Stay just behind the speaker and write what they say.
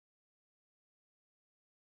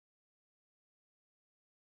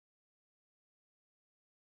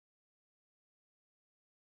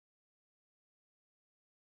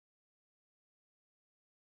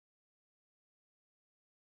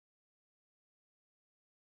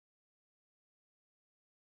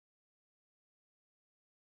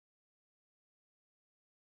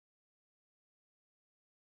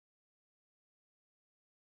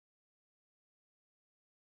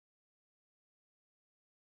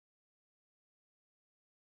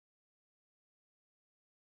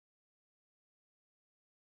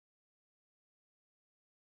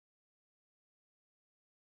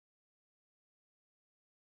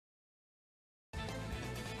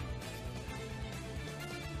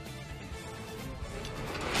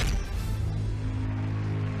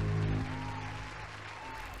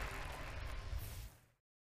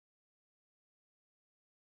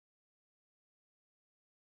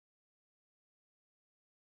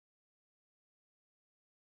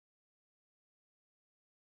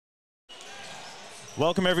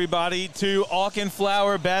Welcome, everybody, to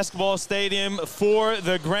Auchenflower Basketball Stadium for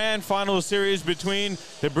the grand final series between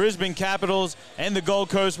the Brisbane Capitals and the Gold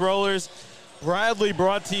Coast Rollers. Proudly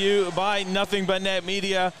brought to you by Nothing But Net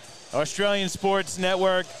Media, Australian Sports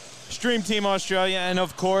Network, Stream Team Australia, and,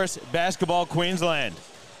 of course, Basketball Queensland.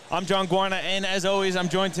 I'm John Guarna, and as always, I'm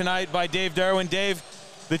joined tonight by Dave Derwin. Dave,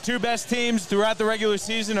 the two best teams throughout the regular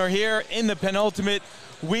season are here in the penultimate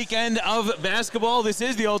weekend of basketball. This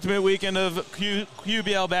is the ultimate weekend of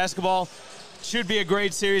QBL basketball. Should be a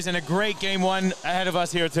great series and a great game one ahead of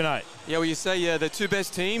us here tonight. Yeah, well, you say the two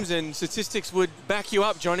best teams, and statistics would back you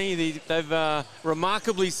up, Johnny. They've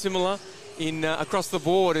remarkably similar in across the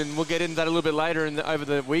board, and we'll get into that a little bit later over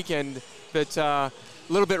the weekend. But a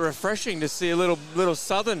little bit refreshing to see a little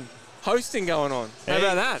Southern hosting going on. How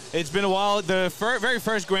about that? It's been a while. The very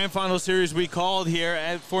first grand final series we called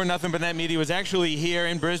here for Nothing But Net Media was actually here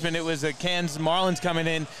in Brisbane. It was the Cairns Marlins coming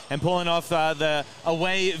in and pulling off the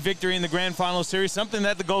away victory in the grand final series, something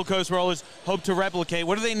that the Gold Coast Rollers hope to replicate.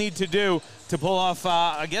 What do they need to do to pull off,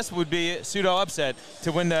 I guess would be a pseudo upset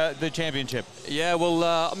to win the championship? Yeah, well,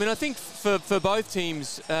 I mean, I think for both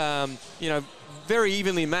teams, very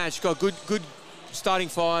evenly matched. Got good starting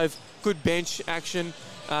five, good bench action.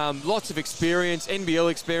 Lots of experience, NBL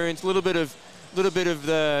experience, a little bit of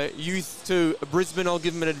the youth to Brisbane. I'll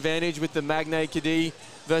give them an advantage with the Magnay Cadee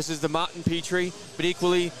versus the Martin Petrie, but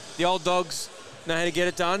equally the old dogs know how to get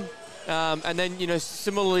it done. And then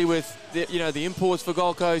similarly with the imports for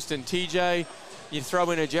Gold Coast and TJ, you throw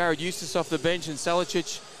in a Jared Eustace off the bench and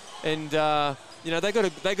Salicic, and they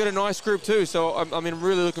got a nice group too. So I'm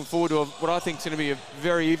really looking forward to what I think is going to be a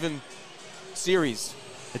very even series.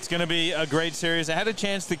 It's going to be a great series. I had a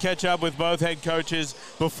chance to catch up with both head coaches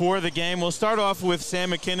before the game. We'll start off with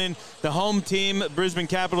Sam McKinnon, the home team, Brisbane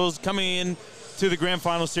Capitals, coming in to the grand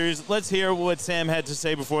final series. Let's hear what Sam had to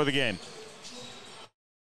say before the game.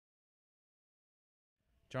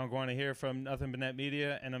 John Guarna here from Nothing But Net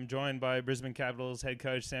Media, and I'm joined by Brisbane Capitals head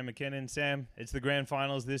coach Sam McKinnon. Sam, it's the grand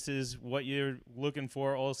finals. This is what you're looking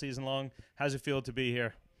for all season long. How's it feel to be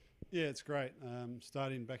here? Yeah, it's great.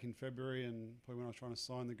 Starting back in February, and probably when I was trying to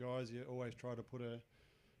sign the guys, you always try to put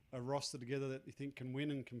a roster together that you think can win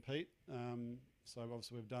and compete. So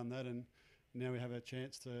obviously we've done that, and now we have a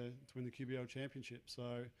chance to win the QBL championship.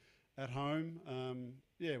 So at home,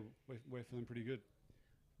 we're feeling pretty good.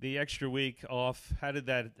 The extra week off, how did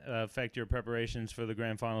that affect your preparations for the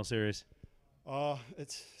grand final series?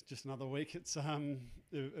 It's just another week. It's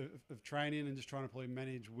of training and just trying to probably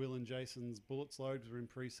manage Will and Jason's bullets load because we're in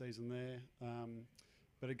pre-season there.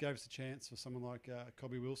 But it gave us a chance for someone like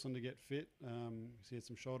Cobby Wilson to get fit. He had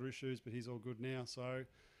some shoulder issues, but he's all good now. So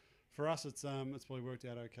for us, it's probably worked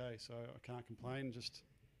out okay. So I can't complain. Just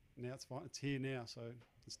now it's fine. It's here now, so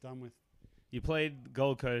it's done with. You played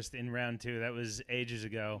Gold Coast in round two. That was ages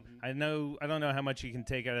ago. Mm-hmm. I don't know how much you can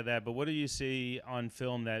take out of that, but what do you see on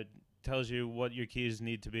film that tells you what your keys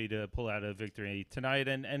need to be to pull out a victory tonight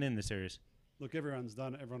and in the series? Look, everyone's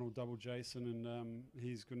done it. Everyone will double Jason, and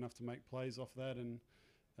he's good enough to make plays off that. And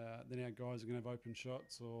then our guys are going to have open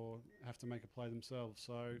shots or have to make a play themselves.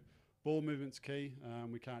 So ball movement's key.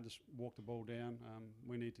 We can't just walk the ball down.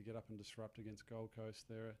 We need to get up and disrupt against Gold Coast.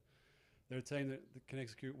 They're a team that can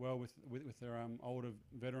execute well with their older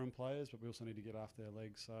veteran players, but we also need to get after their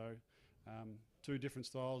legs. So two different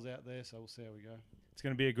styles out there, so we'll see how we go. It's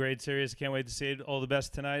going to be a great series. Can't wait to see it. All the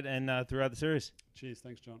best tonight and throughout the series. Cheers.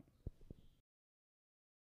 Thanks, John.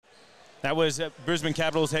 That was Brisbane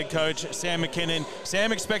Capitals head coach Sam McKinnon.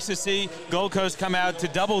 Sam expects to see Gold Coast come out to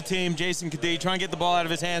double-team Jason Cadee, try and get the ball out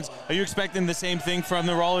of his hands. Are you expecting the same thing from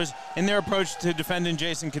the Rollers in their approach to defending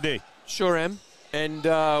Jason Cadee? Sure am. And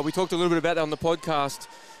we talked a little bit about that on the podcast.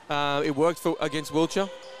 It worked against Wiltshire,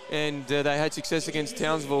 and they had success against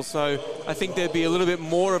Townsville. So I think there'd be a little bit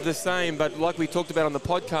more of the same. But like we talked about on the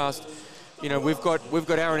podcast, we've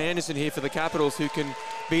got Aaron Anderson here for the Capitals who can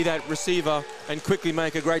be that receiver and quickly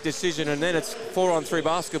make a great decision. And then it's 4-on-3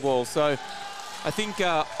 basketball. So I think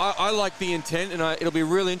I like the intent, and it'll be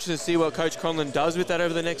really interesting to see what Coach Conlon does with that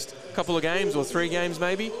over the next couple of games or 3 games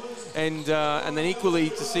maybe, and then equally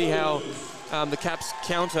to see how the Caps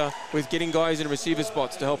counter with getting guys in receiver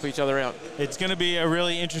spots to help each other out. It's going to be a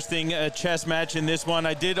really interesting chess match in this one.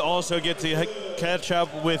 I did also get to catch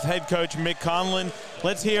up with head coach Mick Conlon.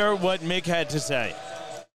 Let's hear what Mick had to say.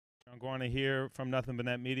 I'm Guarna here from Nothing But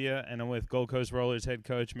Net Media, and I'm with Gold Coast Rollers head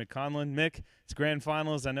coach Mick Conlon. Mick, it's grand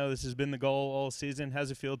finals. I know this has been the goal all season.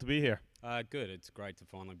 How's it feel to be here? Good. It's great to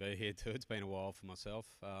finally be here too. It's been a while for myself.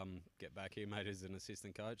 Get back here, mate, as an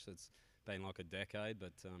assistant coach. It's been like a decade,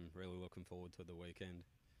 but really looking forward to the weekend.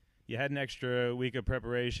 You had an extra week of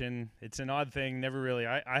preparation. It's an odd thing. Never really.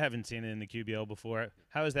 I haven't seen it in the QBL before.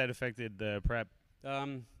 How has that affected the prep?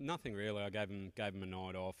 Nothing really. I gave him a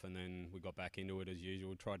night off, and then we got back into it as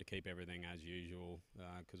usual. Tried to keep everything as usual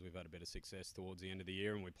because we've had a bit of success towards the end of the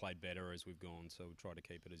year, and we played better as we've gone. So we'll try to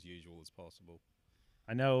keep it as usual as possible.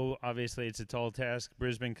 I know, obviously, it's a tall task.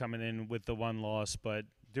 Brisbane coming in with the one loss, but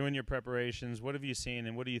doing your preparations, what have you seen,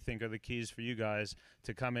 and what do you think are the keys for you guys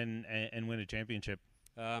to come in and win a championship?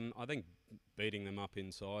 I think beating them up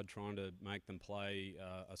inside, trying to make them play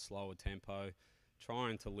a slower tempo,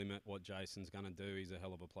 trying to limit what Jason's going to do. He's a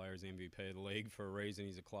hell of a player. He's the MVP of the league for a reason.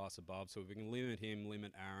 He's a class above. So if we can limit him,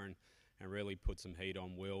 limit Aaron, and really put some heat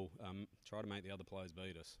on Will, try to make the other players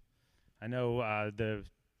beat us. I know the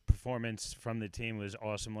performance from the team was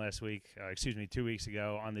awesome last week, 2 weeks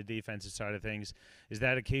ago on the defensive side of things. Is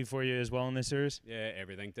that a key for you as well in this series? Yeah,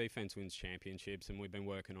 everything. Defense wins championships, and we've been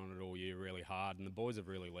working on it all year really hard, and the boys have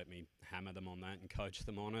really let me hammer them on that and coach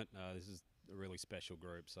them on it. This is a really special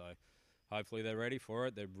group, so hopefully they're ready for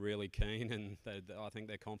it. They're really keen, and I think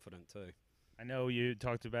they're confident too. I know you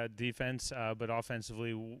talked about defense, but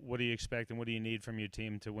offensively, what do you expect and what do you need from your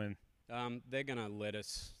team to win? They're going to let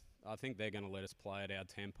us... I think they're going to let us play at our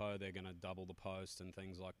tempo. They're going to double the post and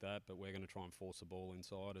things like that, but we're going to try and force the ball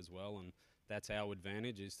inside as well, and that's our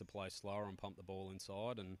advantage, is to play slower and pump the ball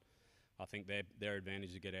inside, and I think their advantage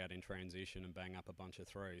is to get out in transition and bang up a bunch of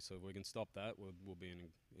threes. So if we can stop that, we'll be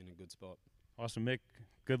in a good spot. Awesome, Mick.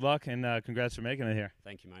 Good luck, and congrats for making it here.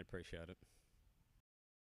 Thank you, mate. Appreciate it.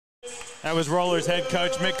 That was Rollers head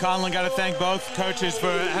coach Mick Conlon. Got to thank both coaches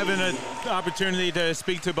for having an opportunity to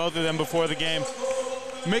speak to both of them before the game.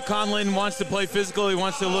 Mick Conlon wants to play physical. He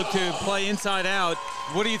wants to look to play inside out.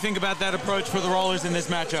 What do you think about that approach for the Rollers in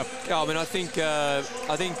this matchup? Yeah, I mean, I think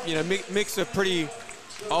Mick's a pretty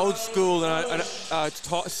old school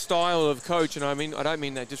style of coach, and I mean, I don't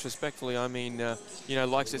mean that disrespectfully. I mean,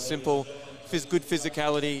 likes it simple, good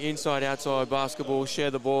physicality, inside, outside basketball,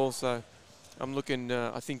 share the ball. So I'm looking.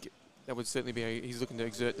 I think that would certainly be. He's looking to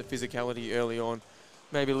exert the physicality early on,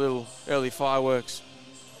 maybe a little early fireworks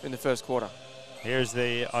in the first quarter. Here's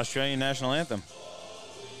the Australian national anthem.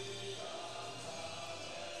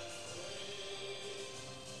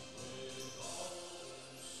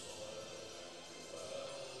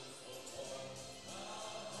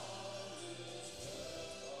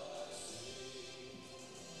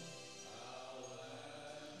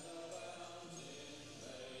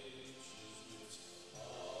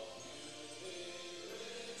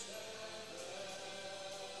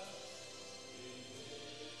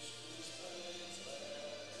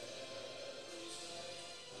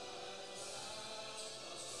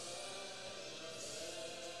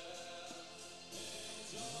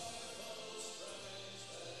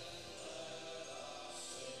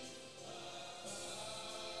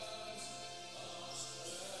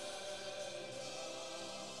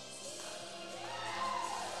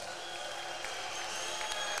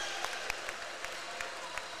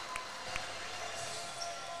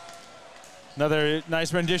 Another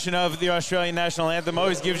nice rendition of the Australian national anthem.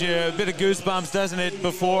 Always gives you a bit of goosebumps, doesn't it,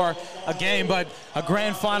 before a game, but a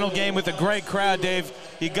grand final game with a great crowd, Dave.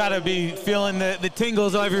 You got to be feeling the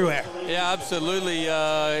tingles everywhere. Yeah, absolutely.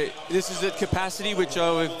 This is at capacity, which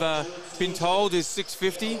I've been told is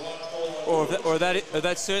 650, or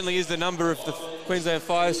that certainly is the number if the Queensland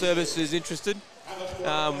Fire Service is interested,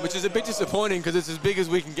 which is a bit disappointing because it's as big as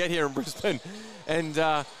we can get here in Brisbane. And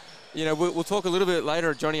we'll talk a little bit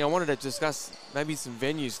later, Johnny. I wanted to discuss maybe some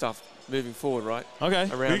venue stuff moving forward, right? Okay,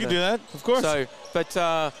 we can do that, of course. So, but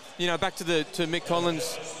back to Mick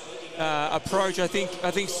Conlon's approach. I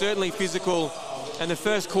think certainly physical, and the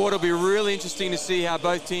first quarter will be really interesting to see how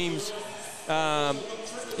both teams,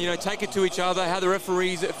 take it to each other, how the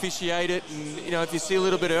referees officiate it, and if you see a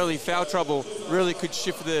little bit early foul trouble, really could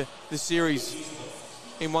shift the series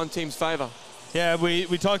in one team's favour. Yeah,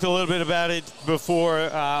 we talked a little bit about it before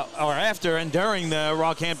or after and during the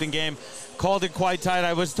Rockhampton game. Called it quite tight.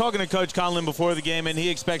 I was talking to Coach Conlon before the game, and he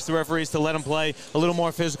expects the referees to let them play a little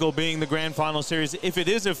more physical, being the grand final series. If it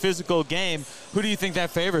is a physical game, who do you think that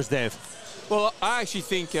favors, Dave? Well, I actually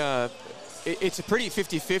think it's a pretty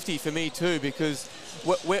 50-50 for me too, because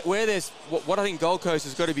where there's what I think Gold Coast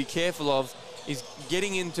has got to be careful of is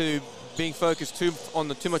getting into being focused too much on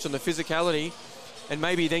the physicality, and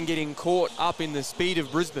maybe then getting caught up in the speed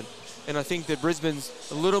of Brisbane. And I think that Brisbane's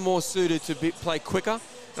a little more suited to play quicker.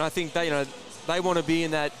 And I think they want to be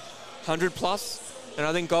in that 100+. And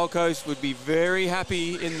I think Gold Coast would be very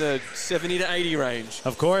happy in the 70 to 80 range.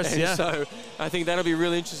 Of course, and yeah. So I think that'll be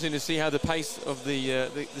really interesting to see how the pace of the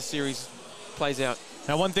series plays out.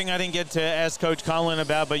 Now, one thing I didn't get to ask Coach Conlon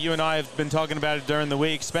about, but you and I have been talking about it during the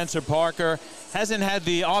week, Spencer Parker hasn't had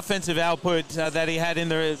the offensive output that he had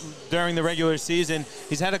during the regular season.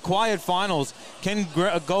 He's had a quiet finals. Can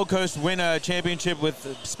Gold Coast win a championship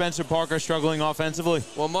with Spencer Parker struggling offensively?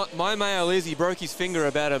 Well, my mail is he broke his finger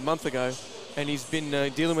about a month ago, and he's been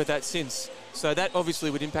dealing with that since. So that obviously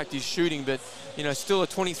would impact his shooting, but, still a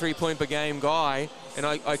 23-point-per-game guy. And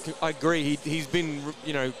I agree, he's been,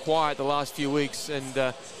 quiet the last few weeks.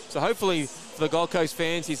 And so hopefully for the Gold Coast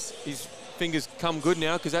fans, his fingers come good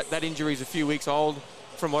now, because that injury is a few weeks old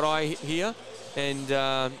from what I hear. And,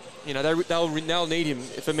 they'll need him.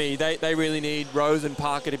 For me, they really need Rose and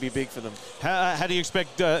Parker to be big for them. How do you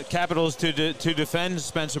expect Capitals to defend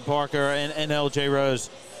Spencer Parker and LJ Rose?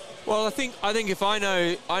 Well, I think if I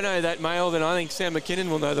know that mail, then I think Sam McKinnon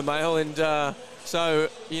will know the mail. And so,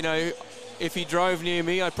 if he drove near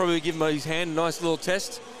me, I'd probably give him his hand a nice little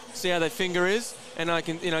test, see how that finger is. And I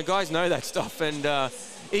can, guys know that stuff. And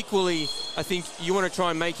equally, I think you want to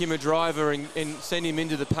try and make him a driver and send him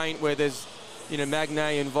into the paint where there's,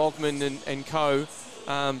 Magnay and Volkman and co.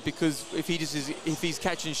 Because if he's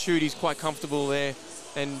catch and shoot, he's quite comfortable there.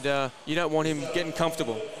 And you don't want him getting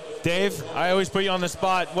comfortable. Dave, I always put you on the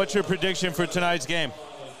spot. What's your prediction for tonight's game?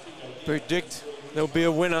 Predict there'll be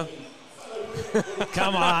a winner.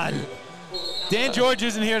 Come on. Dan George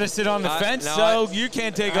isn't here to sit on the fence, so you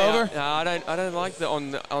can't take over. No, I don't like the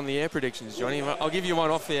on the air predictions, Johnny. I'll give you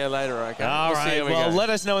one off the air later, okay? All right. Well,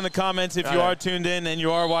 let us know in the comments if you are tuned in and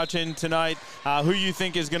you are watching tonight, who you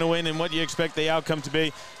think is going to win and what you expect the outcome to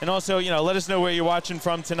be. And also, let us know where you're watching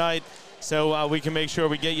from tonight, so we can make sure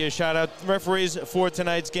we get you a shout-out. Referees for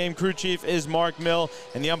tonight's game, crew chief is Mark Mill,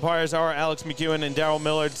 and the umpires are Alex McEwen and Darryl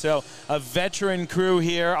Millard. So a veteran crew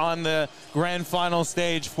here on the grand final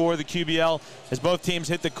stage for the QBL as both teams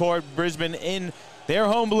hit the court. Brisbane in their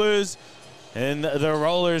home blues and the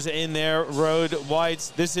Rollers in their road whites.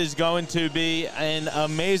 This is going to be an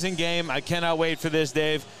amazing game. I cannot wait for this,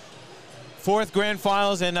 Dave. Fourth grand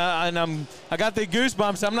finals, and I got the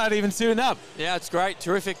goosebumps. I'm not even suiting up. Yeah, it's great,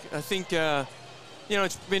 terrific. I think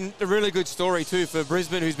it's been a really good story too for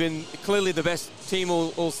Brisbane, who's been clearly the best team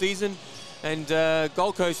all season, and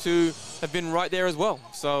Gold Coast, who have been right there as well.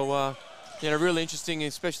 So really interesting,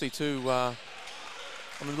 especially too. I'm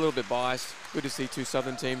a little bit biased. Good to see two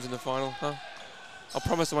Southern teams in the final. Huh? I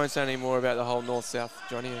promise I won't say any more about the whole North-South,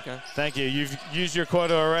 Johnny, okay? Thank you. You've used your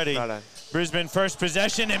quota already. Righto. Brisbane first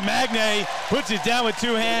possession, and Magnay puts it down with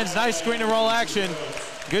two hands. Nice screen and roll action.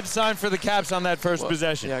 Good sign for the Caps on that first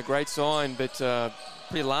possession. Yeah, great sign, but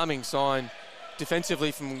pretty alarming sign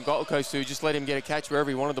defensively from Gold Coast, who just let him get a catch wherever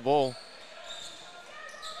he wanted the ball.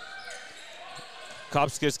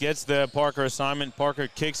 Kopskis gets the Parker assignment. Parker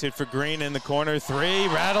kicks it for Green in the corner. Three,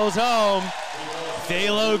 rattles home.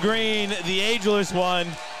 Phalo Green, the ageless one.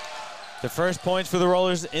 The first points for the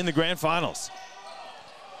Rollers in the grand finals.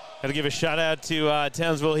 Got to give a shout out to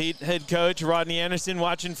Townsville Heat head coach Rodney Anderson,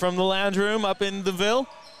 watching from the lounge room up in the Ville.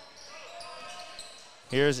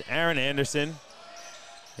 Here's Aaron Anderson.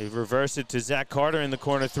 They reverse it to Zach Carter in the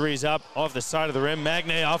corner. Three's up off the side of the rim.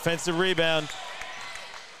 Magnay offensive rebound.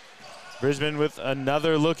 Brisbane with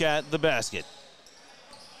another look at the basket.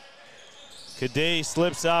 Kadee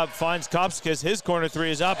slips up, finds Kopskis. His corner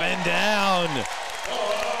three is up and down.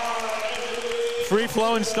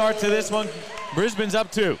 Free-flowing start to this one. Brisbane's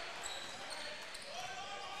up two.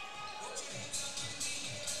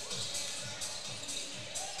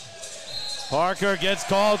 Parker gets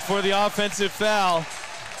called for the offensive foul.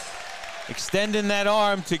 Extending that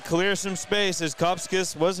arm to clear some space as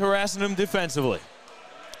Kopskis was harassing him defensively.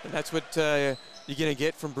 And that's what you're going to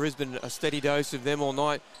get from Brisbane, a steady dose of them all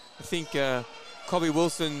night. I think Cobby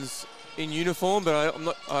Wilson's in uniform, but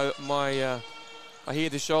I hear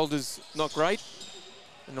the shoulder's not great.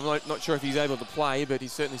 And I'm not sure if he's able to play, but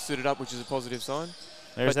he's certainly suited up, which is a positive sign.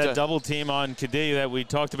 There's that double team on Kadee that we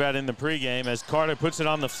talked about in the pregame. As Carter puts it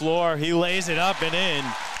on the floor, he lays it up and in.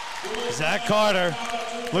 Zach Carter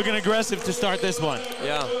looking aggressive to start this one.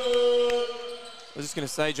 Yeah. I was just going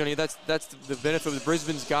to say, Johnny, that's the benefit of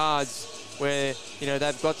Brisbane's guards, where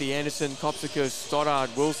they've got the Anderson, Kopsikas, Stoddard,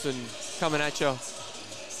 Wilson coming at you.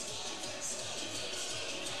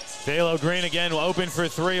 Phalo Green again will open for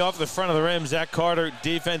three off the front of the rim. Zach Carter,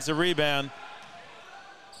 defensive rebound.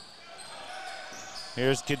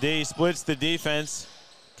 Here's Kadee, splits the defense,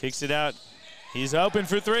 kicks it out. He's open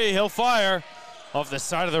for three. He'll fire off the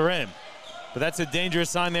side of the rim. But that's a dangerous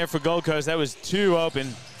sign there for Gold Coast. That was too open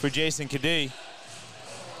for Jason Kadee.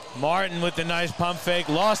 Martin with the nice pump fake,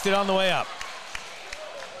 lost it on the way up.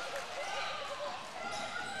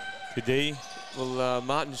 Kadee Well,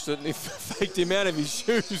 Martin certainly faked him out of his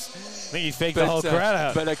shoes. I think he faked the whole crowd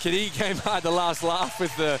out. But Kadee came hard the last laugh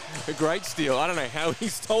with a great steal. I don't know how he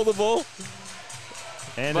stole the ball,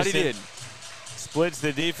 but he did. Splits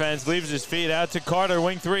the defense, leaves his feet out to Carter,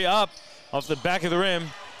 wing 3 up off the back of the rim.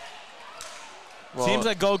 Well, seems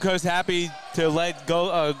like Gold Coast happy to let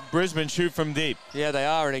Brisbane shoot from deep. Yeah, they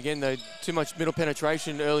are. And again, too much middle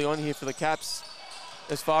penetration early on here for the Caps.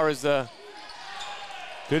 As far as the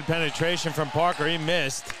good penetration from Parker, he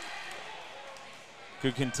missed.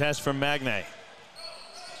 Good contest from Magnay.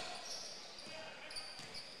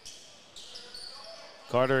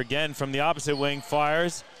 Carter again from the opposite wing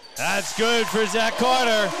fires. That's good for Zach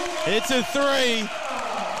Carter. It's a 3.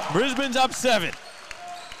 Brisbane's up 7.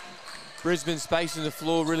 Brisbane spacing the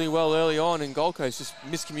floor really well early on, and Gold Coast just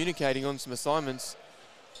miscommunicating on some assignments.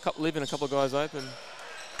 Leaving a couple of guys open.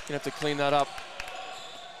 Gonna have to clean that up.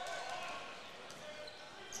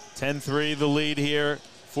 10-3 the lead here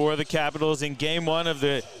for the Capitals in game 1 of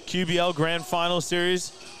the QBL Grand Final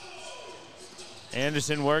Series.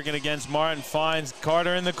 Anderson working against Martin, finds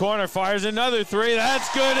Carter in the corner, fires another 3.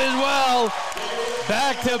 That's good as well.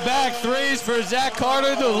 Back-to-back 3s for Zach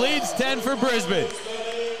Carter. The lead's 10 for Brisbane.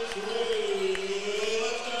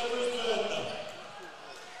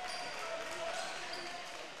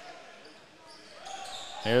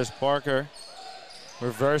 Here's Parker.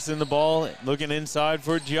 Reversing the ball, looking inside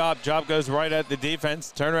for Job. Job goes right at the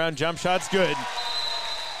defense. Turnaround jump shot's good.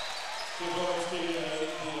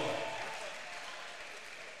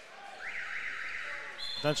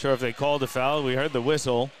 Not sure if they called a foul. We heard the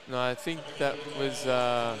whistle. No, I think that was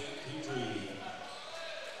a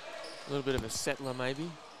little bit of a settler maybe.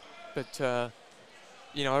 But,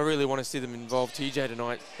 you know, I really want to see them involve TJ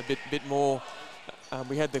tonight a bit more.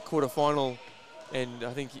 We had the quarterfinal, and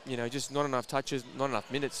I think, you know, just not enough touches, not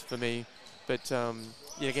enough minutes for me. But,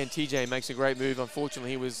 yeah, again, TJ makes a great move.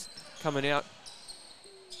 Unfortunately, he was coming out.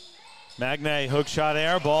 Magnay, hook shot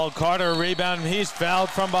air ball. Carter rebound, and he's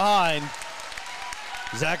fouled from behind.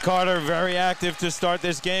 Zach Carter very active to start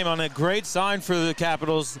this game, on a great sign for the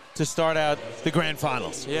Capitals to start out the Grand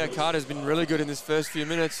Finals. Yeah, Carter's been really good in this first few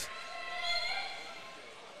minutes.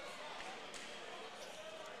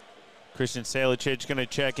 Christian Salicic going to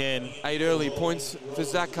check in. 8 early points for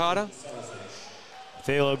Zach Carter.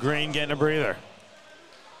 Thalo Green getting a breather.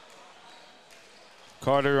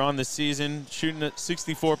 Carter on the season shooting at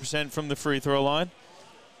 64% from the free throw line.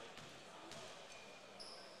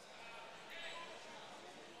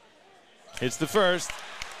 It's the first.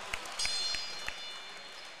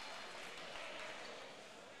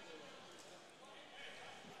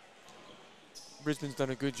 Brisbane's done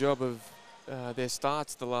a good job of their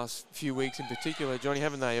starts the last few weeks in particular, Johnny,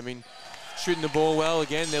 haven't they? I mean, shooting the ball well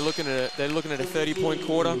again. They're looking at a 30-point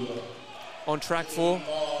quarter on track for,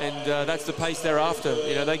 and that's the pace they're after.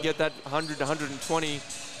 You know, they get that 100 to 120. I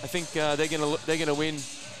think they're gonna win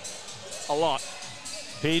a lot.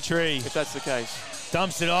 Petrie, if that's the case.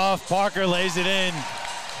 Dumps it off. Parker lays it in.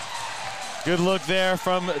 Good look there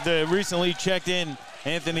from the recently checked in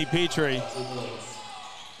Anthony Petrie.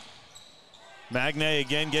 Magnay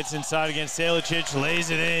again gets inside against Salicic, lays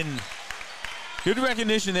it in. Good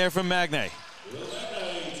recognition there from Magnay.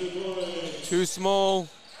 Too small.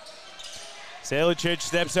 Salicic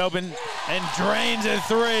steps open and drains a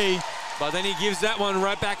 3. But then he gives that one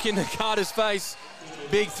right back into Carter's face.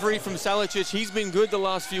 Big 3 from Salicic. He's been good the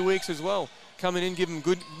last few weeks as well. Coming in, give him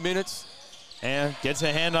good minutes. And gets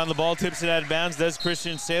a hand on the ball, tips it out of bounds, does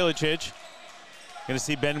Christian Salicic. Going to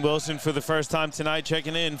see Ben Wilson for the first time tonight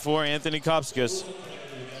checking in for Anthony Kopskis.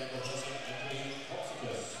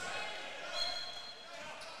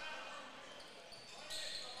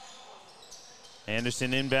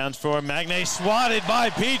 Anderson inbounds for Magnay, swatted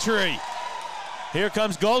by Petrie. Here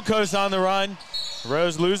comes Gold Coast on the run.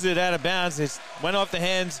 Rose loses it out of bounds. It went off the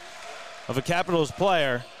hands of a Capitals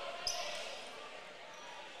player.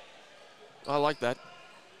 I like that.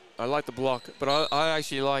 I like the block, but I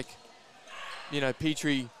actually like, you know,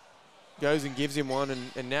 Petrie goes and gives him one,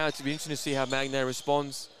 and now it's be interesting to see how Magnay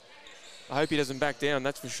responds. I hope he doesn't back down,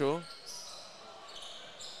 that's for sure.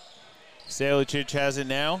 Salicic has it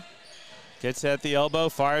now. Gets at the elbow,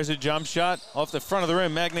 fires a jump shot off the front of the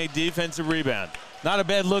rim. Magnay defensive rebound. Not a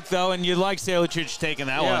bad look, though, and you like Salicic taking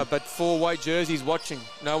that one. Yeah, but 4 white jerseys watching.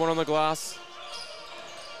 No one on the glass.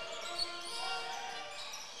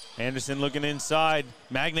 Anderson looking inside.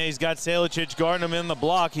 Magnay's got Salicic guarding him in the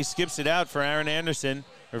block. He skips it out for Aaron Anderson.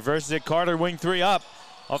 Reverses it. Carter, wing 3 up.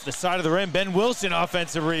 Off the side of the rim. Ben Wilson,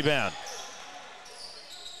 offensive rebound.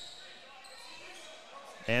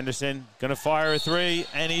 Anderson gonna fire a 3,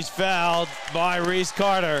 and he's fouled by Reese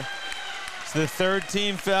Carter. It's the third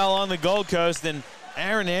team foul on the Gold Coast, and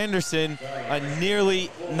Aaron Anderson, a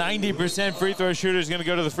nearly 90% free throw shooter, is going to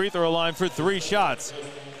go to the free throw line for 3 shots.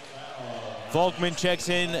 Volkman checks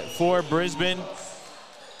in for Brisbane,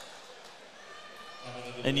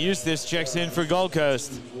 and Eustace checks in for Gold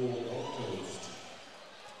Coast.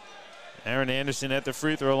 Aaron Anderson at the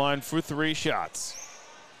free throw line for 3 shots.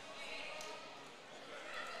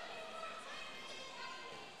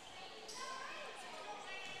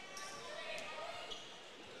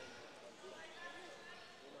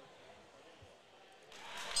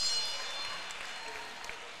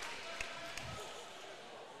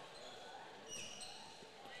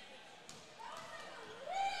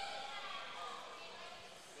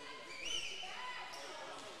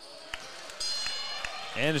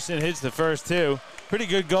 Anderson hits the first 2. Pretty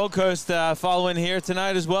good Gold Coast following here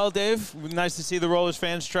tonight as well, Dave. Nice to see the Rollers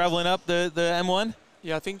fans traveling up the M1.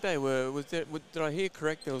 Yeah, I think they were. Did I hear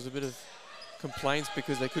correct? There was a bit of complaints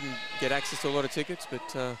because they couldn't get access to a lot of tickets,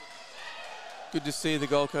 but good to see the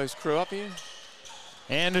Gold Coast crew up here.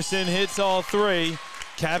 Anderson hits all 3.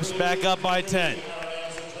 Caps back up by 10.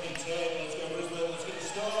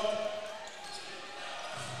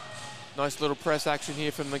 Nice little press action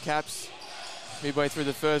here from the Caps. Midway through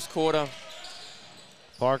the first quarter.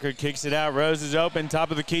 Parker kicks it out. Rose is open. Top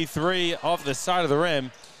of the key 3 off the side of the rim.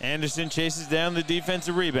 Anderson chases down the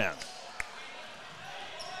defensive rebound.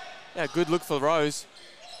 Yeah, good look for Rose.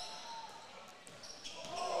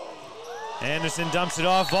 Anderson dumps it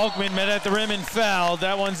off. Volkman met at the rim and fouled.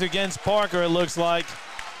 That one's against Parker, it looks like.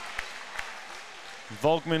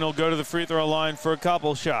 Volkman will go to the free throw line for a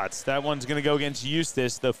couple shots. That one's going to go against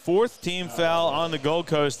Eustace. The 4th team foul on the Gold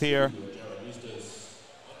Coast here.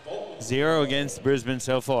 0 against Brisbane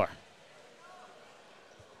so far.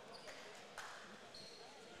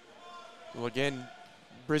 Well, again,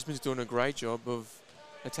 Brisbane's doing a great job of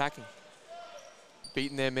attacking.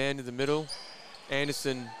 Beating their man to the middle.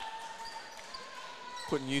 Anderson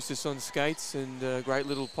putting Eustace on skates, and a great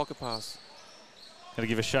little pocket pass. Got to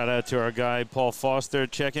give a shout out to our guy, Paul Foster,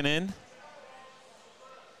 checking in.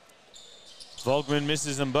 Volkman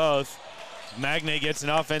misses them both. Magne gets an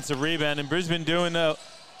offensive rebound, and Brisbane doing a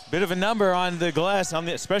bit of a number on the glass,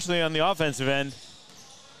 especially on the offensive end.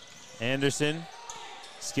 Anderson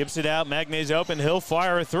skips it out. Magne's open. He'll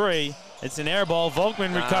fire a 3. It's an air ball.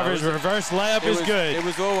 Volkman recovers. Reverse layup is good. It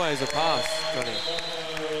was always a pass, Johnny.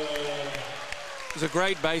 It was a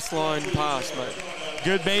great baseline pass, mate.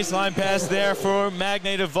 Good baseline pass there for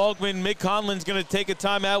Magne to Volkman. Mick Conlon's going to take a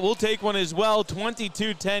timeout. We'll take one as well.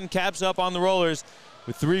 22-10, Caps up on the Rollers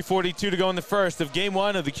with 3:42 to go in the first of Game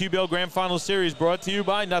 1 of the QBL Grand Final Series, brought to you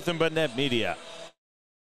by Nothing But Net Media.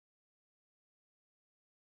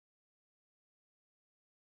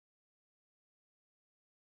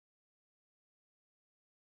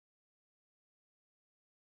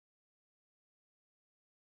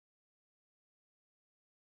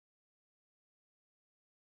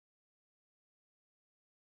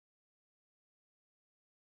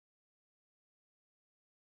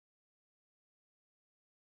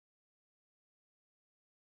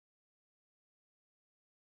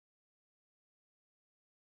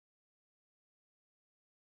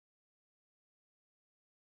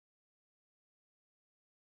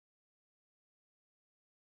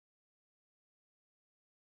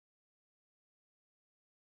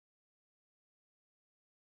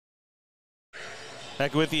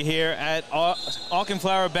 Back with you here at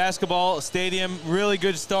Auchenflower Basketball Stadium. Really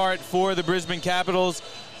good start for the Brisbane Capitals.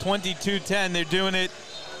 22-10. They're doing it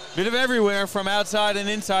a bit of everywhere from outside and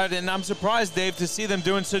inside, and I'm surprised, Dave, to see them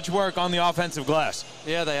doing such work on the offensive glass.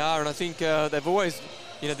 Yeah, they are, and I think they've always,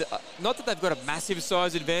 not that they've got a massive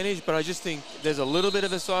size advantage, but I just think there's a little bit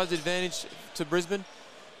of a size advantage to Brisbane,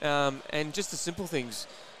 and just the simple things.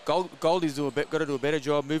 Goldie's got to do a better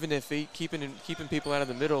job moving their feet, keeping people out of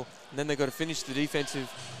the middle, and then they've got to finish the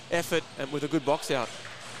defensive effort with a good box out.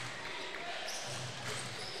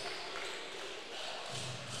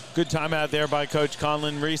 Good timeout there by Coach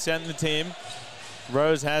Conlon, resetting the team.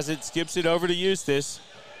 Rose has it, skips it over to Eustace.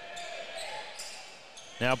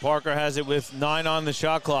 Now Parker has it with 9 on the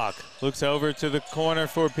shot clock. Looks over to the corner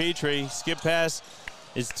for Petrie. Skip pass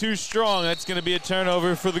is too strong. That's going to be a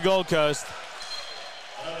turnover for the Gold Coast.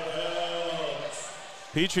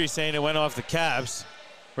 Petrie saying it went off the Caps.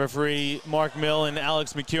 Referee Mark Mill and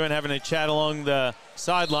Alex McEwen having a chat along the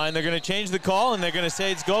sideline. They're going to change the call, and they're going to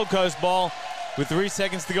say it's Gold Coast ball with 3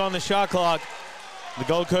 seconds to go on the shot clock. The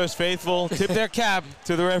Gold Coast faithful tip their cap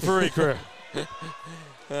to the referee crew.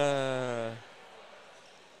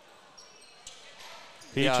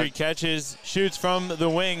 Petrie catches, shoots from the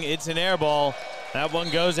wing. It's an air ball. That one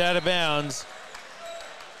goes out of bounds.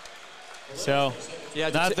 So Yeah,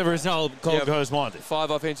 not the result Gold Coast wanted.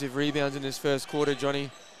 5 offensive rebounds in this first quarter, Johnny.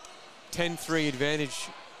 10-3 advantage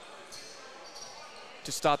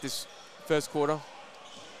to start this first quarter.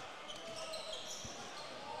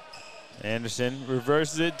 Anderson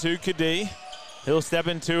reverses it to Kadee. He'll step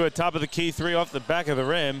into a top of the key 3 off the back of the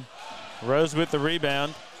rim. Rose with the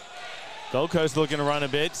rebound. Gold Coast looking to run a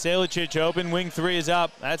bit. Salicic open, wing 3 is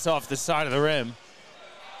up. That's off the side of the rim.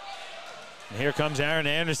 And here comes Aaron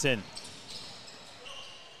Anderson.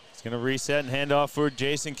 He's going to reset and hand off for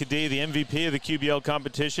Jason Kadee, the MVP of the QBL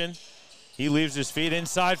competition. He leaves his feet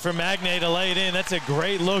inside for Magnay to lay it in. That's a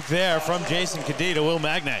great look there from Jason Kadee to Will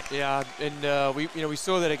Magnay. Yeah, and we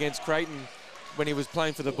saw that against Creighton when he was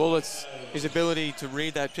playing for the Bullets. His ability to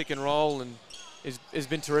read that pick and roll and has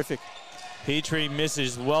been terrific. Petrie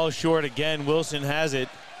misses well short again. Wilson has it.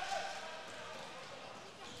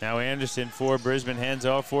 Now Anderson for Brisbane, hands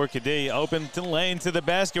off for Kadee. Open to lane to the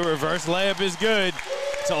basket. Reverse layup is good.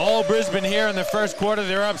 It's all Brisbane here in the first quarter.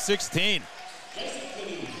 They're up 16.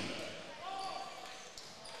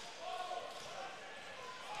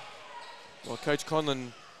 Well, Coach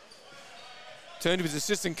Conlon turned to his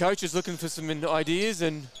assistant coaches looking for some ideas,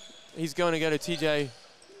 and he's going to go to TJ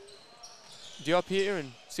Diop here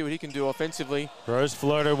and see what he can do offensively. Rose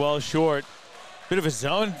floater well short. Bit of a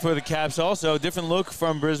zone for the Caps also. Different look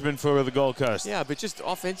from Brisbane for the Gold Coast. Yeah, but just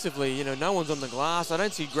offensively, no one's on the glass. I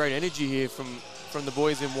don't see great energy here from the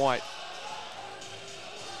boys in white.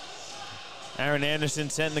 Aaron Anderson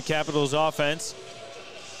sent the Capitals offense.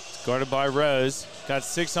 It's guarded by Rose. Got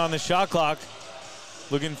 6 on the shot clock.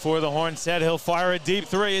 Looking for the horn set. He'll fire a deep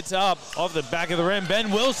 3. It's up off the back of the rim.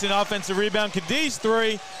 Ben Wilson, offensive rebound. Kadee's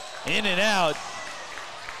 3. In and out.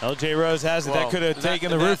 LJ Rose has it. That could have taken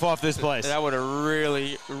the roof off this place. That would have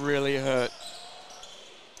really, really hurt.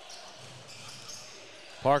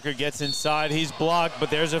 Parker gets inside. He's blocked, but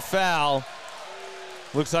there's a foul.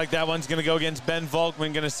 Looks like that one's going to go against Ben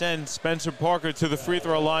Volkman. Going to send Spencer Parker to the free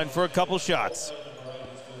throw line for a couple shots.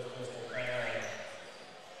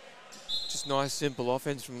 Just nice, simple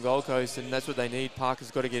offense from Gold Coast, and that's what they need. Parker's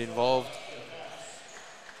got to get involved.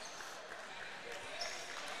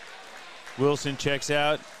 Wilson checks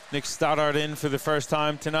out. Nick Stoddard in for the first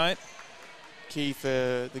time tonight. Key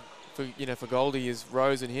for Goldie is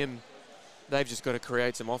Rose and him. They've just got to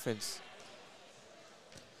create some offense.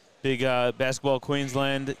 Big Basketball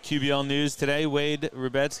Queensland QBL news today. Wade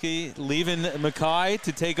Rubetsky leaving Mackay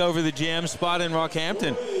to take over the GM spot in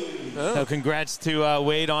Rockhampton. Oh. So congrats to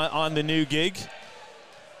Wade on the new gig.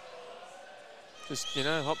 Just,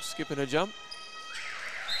 hop, skip, and a jump.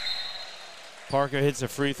 Parker hits a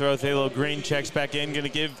free throw. Thalo Green checks back in. Going to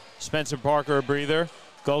give Spencer Parker a breather.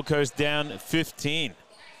 Gold Coast down 15.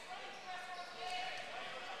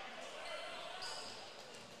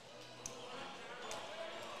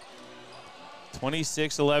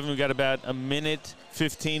 (26-11). We've got about a minute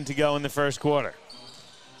 15 to go in the first quarter.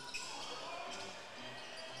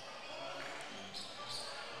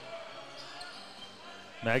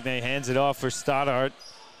 Magnay hands it off for Stoddard.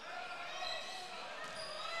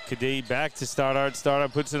 Kadee back to Stoddard.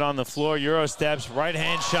 Stoddard puts it on the floor. Euro steps. Right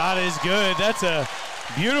hand shot is good. That's a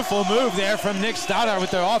beautiful move there from Nick Stoddard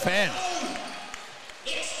with the offhand.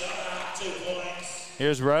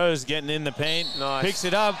 Here's Rose getting in the paint. Nice. Picks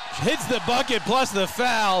it up. Hits the bucket plus the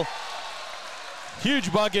foul.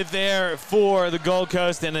 Huge bucket there for the Gold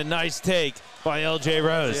Coast and a nice take by LJ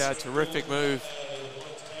Rose. Yeah, terrific move.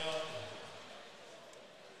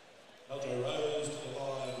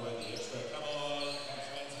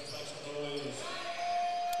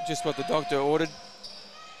 Just what the doctor ordered.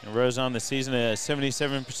 And Rose on the season, a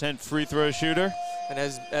 77% free throw shooter. And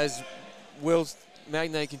as Will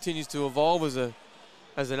Magnay continues to evolve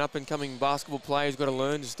as an up-and-coming basketball player, he's got to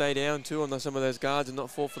learn to stay down too on some of those guards and not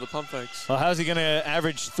fall for the pump fakes. Well, how's he going to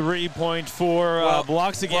average 3.4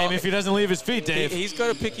 blocks a game if he doesn't leave his feet, Dave? He's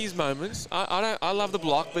got to pick his moments. I love the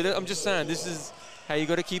block, but I'm just saying this is how you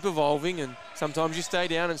got to keep evolving, and sometimes you stay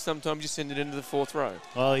down and sometimes you send it into the fourth row.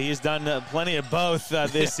 Well, he's done plenty of both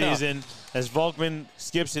this season. As Volkman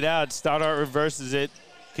skips it out, Stoddard reverses it.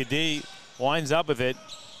 Kadee winds up with it.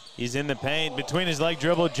 He's in the paint. Between his leg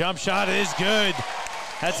dribble, jump shot is good.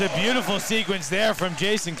 That's a beautiful sequence there from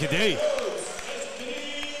Jason Kadee.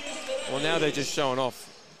 Well, now they're just showing off.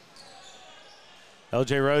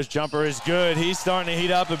 LJ Rose jumper is good. He's starting to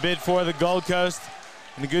heat up a bit for the Gold Coast.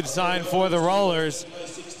 And a good sign for the Rollers.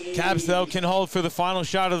 Caps, though, can hold for the final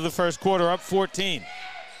shot of the first quarter, up 14.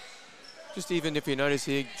 Just even if you notice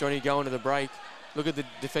here, Johnny going to the break, look at the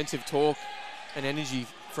defensive torque and energy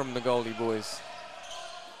from the Goldie boys.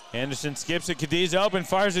 Anderson skips it. Kadee's open,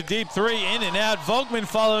 fires a deep 3, in and out. Volkman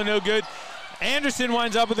follow no good. Anderson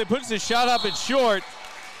winds up with it, puts the shot up at short,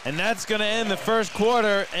 and that's going to end the first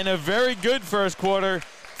quarter, and a very good first quarter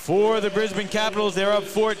for the Brisbane Capitals. They're up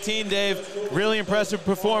 14, Dave. Really impressive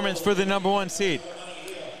performance for the #1 seed.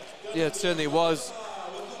 Yeah, it certainly was.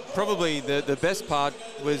 Probably the best part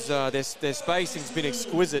was their spacing's been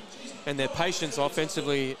exquisite, and their patience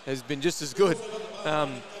offensively has been just as good.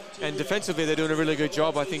 And defensively, they're doing a really good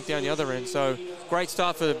job, I think, down the other end. So great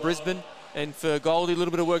start for Brisbane, and for Goldie, a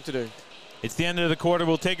little bit of work to do. It's the end of the quarter.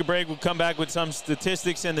 We'll take a break. We'll come back with some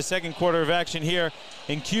statistics and the second quarter of action here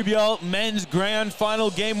in QBL Men's Grand Final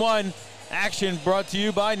Game 1. Action brought to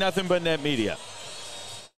you by Nothing But Net Media.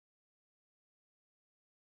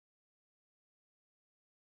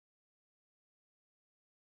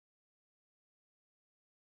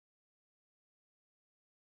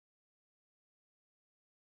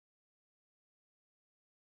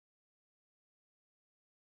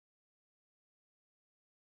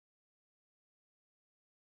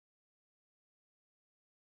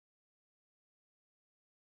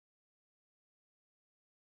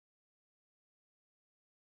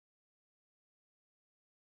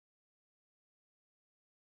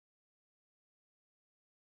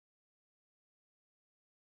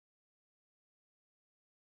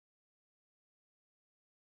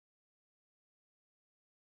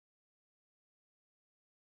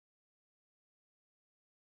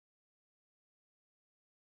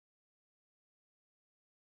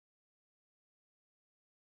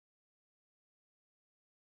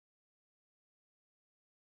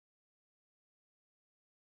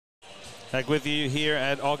 Back with you here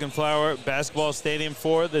at Auchenflower Basketball Stadium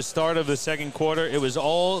for the start of the second quarter. It was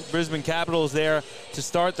all Brisbane Capitals there to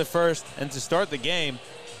start the first and to start the game.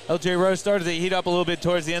 LJ Rose started to heat up a little bit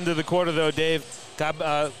towards the end of the quarter, though, Dave.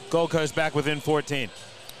 Got Gold Coast back within 14.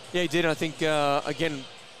 Yeah, he did. I think, again,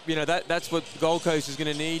 you know, that's what Gold Coast is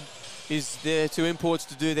going to need, is their two imports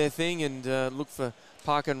to do their thing, and look for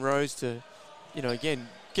Parker and Rose to, you know, again,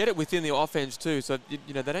 get it within the offense too. So,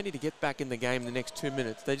 you know, they don't need to get back in the game in the next 2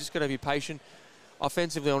 minutes. They just got to be patient.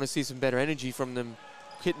 Offensively, I want to see some better energy from them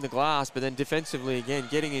hitting the glass, but then defensively, again,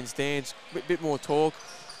 getting in stance, a bit more talk.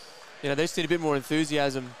 You know, they just need a bit more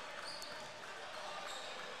enthusiasm.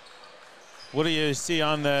 What do you see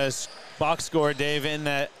on the box score, Dave, in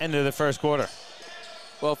the end of the first quarter?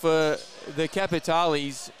 Well, for the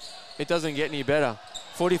Capitales, it doesn't get any better.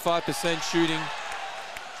 45% shooting,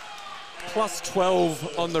 plus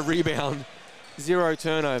 12 on the rebound, 0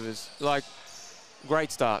 turnovers. Like,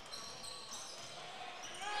 great start.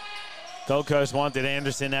 Gold Coast wanted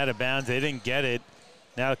Anderson out of bounds. They didn't get it.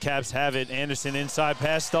 Now Caps have it. Anderson inside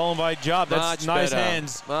pass stolen by Job. That's nice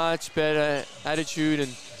hands. Much better attitude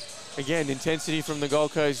and, again, intensity from the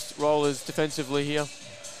Gold Coast Rollers defensively here.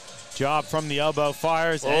 Job from the elbow,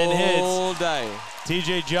 fires and hits. All day.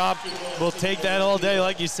 TJ Job will take that all day,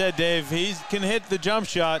 like you said, Dave. He can hit the jump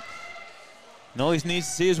shot. And all he needs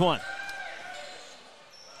to see is one.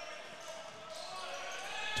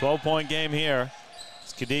 12-point game here.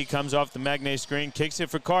 Kadee comes off the Magne screen, kicks it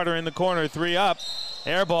for Carter in the corner, 3 up.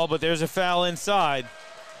 Air ball, but there's a foul inside.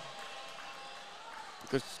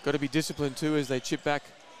 Got to be disciplined too as they chip back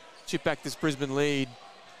this Brisbane lead.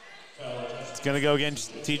 It's going to go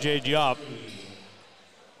against TJ Job.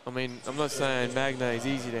 I mean, I'm not saying Magne is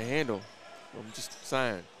easy to handle. I'm just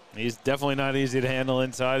saying. He's definitely not easy to handle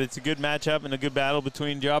inside. It's a good matchup and a good battle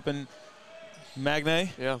between Job and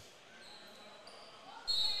Magne. Yeah.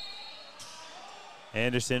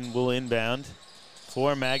 Anderson will inbound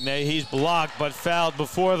for Magne. He's blocked, but fouled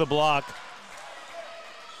before the block.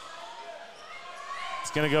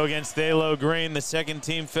 It's going to go against Thalo Green, the second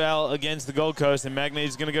team foul against the Gold Coast, and Magne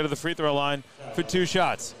is going to go to the free throw line for 2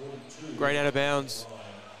 shots. Great out of bounds.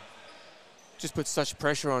 Just put such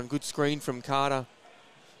pressure on. Good screen from Carter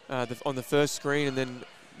on the first screen, and then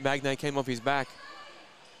Magne came off his back.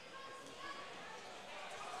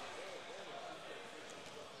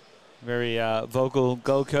 Very vocal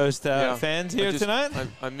Gold Coast fans here tonight.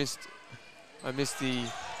 I missed the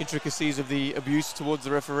intricacies of the abuse towards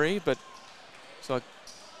the referee, but so I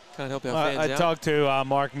can't help our fans out. I talked to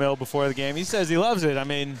Mark Mill before the game. He says he loves it. I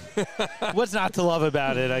mean, what's not to love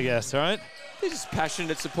about it, I guess, right? They're just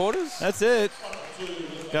passionate supporters. That's it.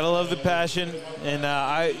 Gotta love the passion, and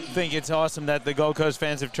I think it's awesome that the Gold Coast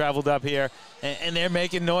fans have traveled up here, and they're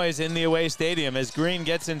making noise in the away stadium as Green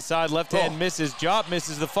gets inside, left hand misses, Job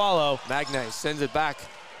misses the follow. Magne sends it back.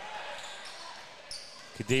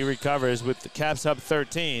 Kadee recovers with the Caps up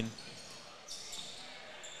 13.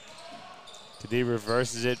 Kadee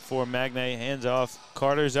reverses it for Magne, hands off.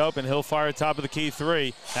 Carter's open, he'll fire top of the key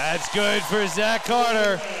 3. That's good for Zach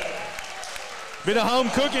Carter. Bit of home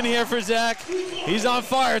cooking here for Zach. He's on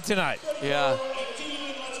fire tonight. Yeah.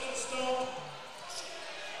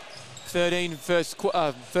 13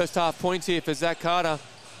 first half points here for Zach Carter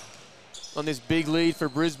on this big lead for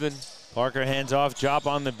Brisbane. Parker hands off, Jop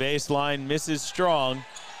on the baseline, misses strong.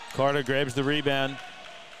 Carter grabs the rebound.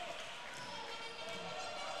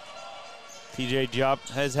 TJ Jop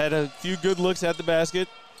has had a few good looks at the basket.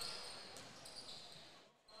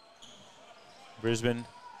 Brisbane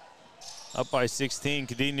up by 16.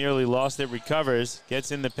 Kadee nearly lost it, recovers,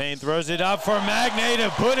 gets in the paint, throws it up for Magne to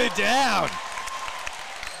put it down.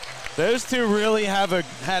 Those two really have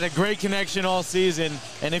had a great connection all season,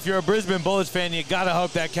 and if you're a Brisbane Bullets fan, you gotta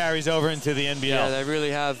hope that carries over into the NBL. Yeah, they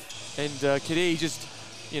really have. And Kadee just,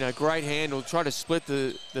 great handle, tried to split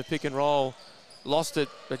the pick and roll, lost it,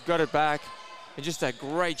 but got it back, and just that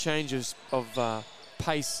great change of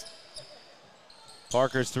pace.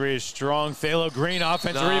 Parker's three is strong. Phalo Green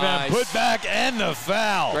offensive rebound, put back, and the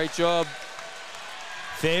foul. Great job.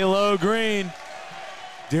 Phalo Green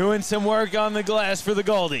doing some work on the glass for the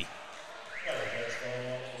Goldie.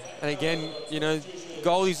 And again,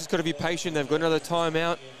 Goldie's just got to be patient. They've got another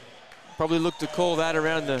timeout. Probably look to call that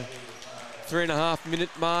around the 3.5-minute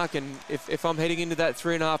mark. And if I'm heading into that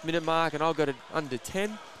 3.5-minute mark and I'll go to under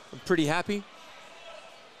 10, I'm pretty happy.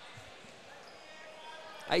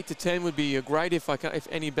 8 to 10 would be great if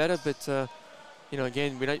any better. But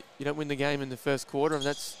again, you don't win the game in the first quarter, and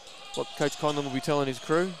that's what Coach Conlon will be telling his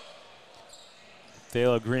crew.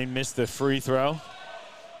 Phalo Green missed the free throw.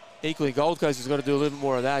 Equally, Gold Coast has got to do a little bit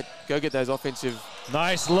more of that. Go get those offensive.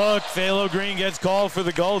 Nice look. Phalo Green gets called for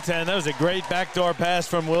the goaltend. That was a great backdoor pass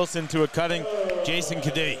from Wilson to a cutting Jason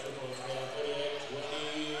Kadee.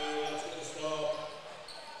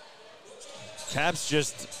 Caps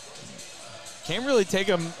just can't really take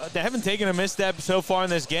them. They haven't taken a misstep so far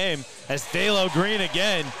in this game, as Phalo Green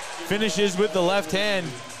again finishes with the left hand.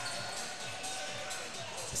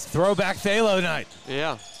 It's throwback Phalo night.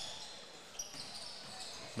 Yeah.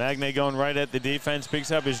 Magne going right at the defense, picks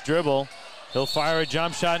up his dribble. He'll fire a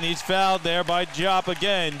jump shot, and he's fouled there by Jop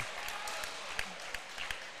again. I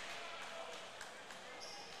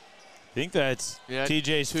think that's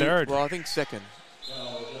TJ's third. Well, I think second.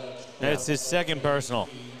 That's his second personal.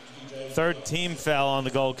 Third team foul on the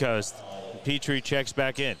Gold Coast. Petrie checks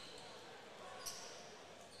back in.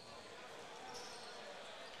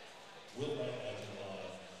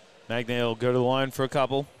 Magne will go to the line for a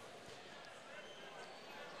couple.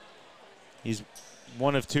 He's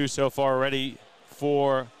one of two so far already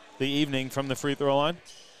for the evening from the free throw line.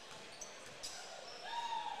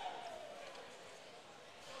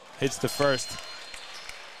 Hits the first.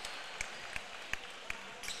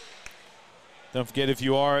 Don't forget, if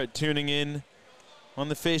you are tuning in on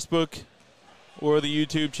the Facebook or the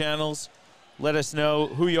YouTube channels, let us know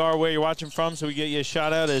who you are, where you're watching from, so we get you a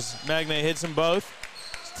shout out as Magne hits them both.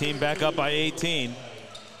 His team back up by 18.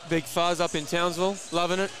 Big fuzz up in Townsville,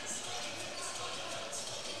 loving it.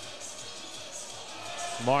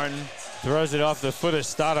 Martin throws it off the foot of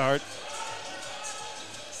Stoddart.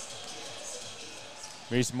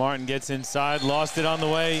 Reese Martin gets inside, lost it on the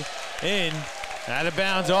way in. Out of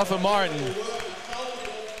bounds off of Martin.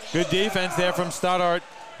 Good defense there from Stoddart.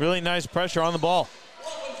 Really nice pressure on the ball.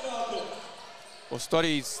 Well,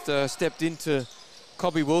 Stoddy's stepped into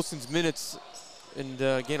Cobby Wilson's minutes. And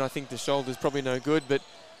again, I think the shoulder's probably no good, but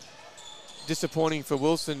disappointing for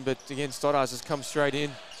Wilson. But again, Stoddart has come straight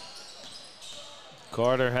in.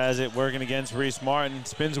 Carter has it, working against Reese Martin.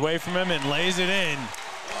 Spins away from him and lays it in.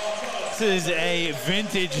 This is a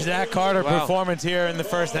vintage Zach Carter performance here in the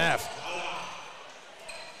first half.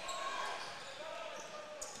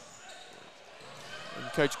 And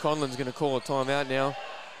Coach Conlon's going to call a timeout now.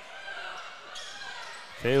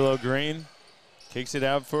 Phalo Green kicks it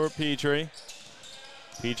out for Petrie.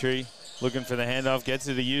 Petrie looking for the handoff, gets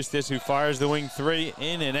it to Eustace, who fires the wing three,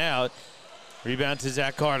 in and out. Rebound to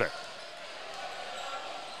Zach Carter.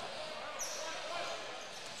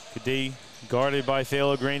 Kadee guarded by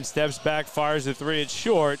Phalo Green, steps back, fires the three, it's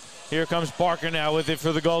short. Here comes Parker now with it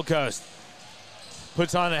for the Gold Coast.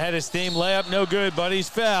 Puts on a head of steam, layup no good, but he's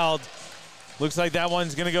fouled. Looks like that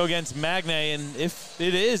one's gonna go against Magne, and if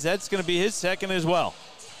it is, that's gonna be his second as well.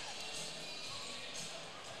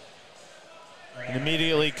 And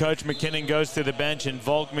immediately Coach McKinnon goes to the bench, and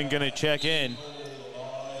Volkman gonna check in.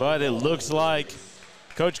 But it looks like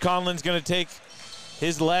Coach Conlon's gonna take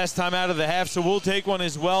his last time out of the half, so we'll take one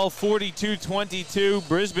as well. 42-22,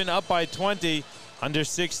 Brisbane up by 20. Under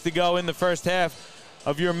 6 to go in the first half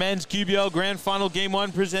of your men's QBL Grand Final Game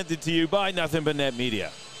 1, presented to you by Nothing But Net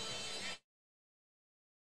Media.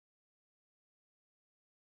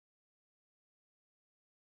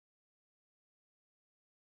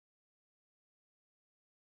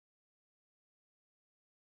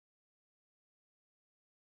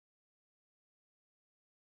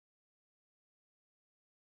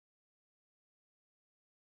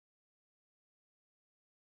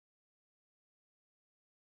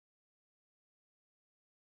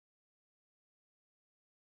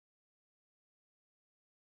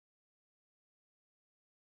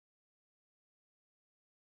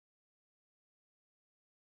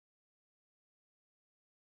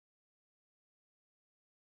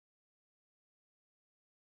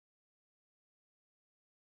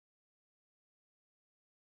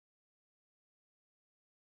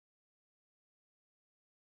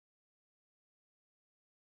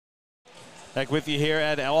 Back with you here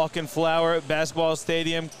at Auchenflower Basketball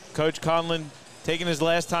Stadium. Coach Conlon taking his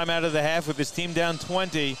last time out of the half with his team down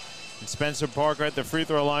 20. And Spencer Parker at the free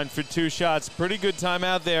throw line for 2 shots. Pretty good time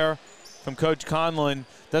out there from Coach Conlon.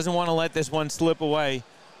 Doesn't want to let this one slip away.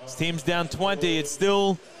 His team's down 20. It's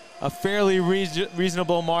still a fairly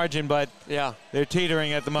reasonable margin, but yeah, they're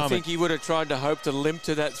teetering at the moment. I think he would have tried to hope to limp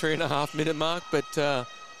to that 3.5-minute mark, but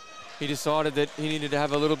he decided that he needed to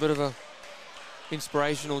have a little bit of a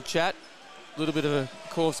inspirational chat, a little bit of a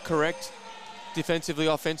course correct, defensively,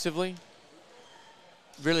 offensively.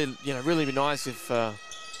 Really, really be nice if the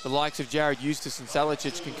likes of Jared Eustace and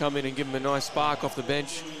Salicic can come in and give him a nice spark off the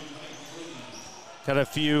bench. Got a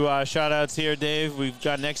few shout-outs here, Dave. We've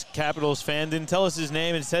got an ex-Capitals fan. Didn't tell us his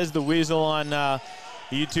name. It says the Weasel on the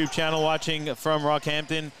YouTube channel, watching from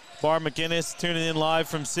Rockhampton. Barb McInnes tuning in live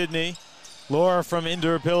from Sydney. Laura from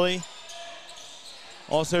Indooroopilly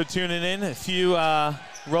also tuning in. A few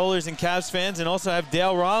Rollers and Cavs fans, and also have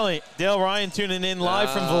Dale Ryan tuning in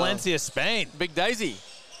live from Valencia, Spain. Big Daisy.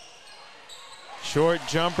 Short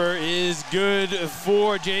jumper is good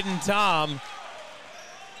for Jaden Tom.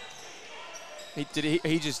 He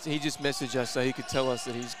just messaged us so he could tell us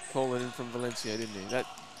that he's calling in from Valencia, didn't he?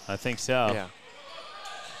 I think so. Yeah.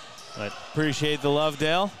 But appreciate the love,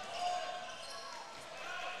 Dale.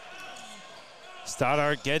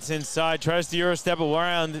 Stoddart gets inside, tries to Euro step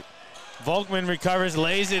around. Volkman recovers,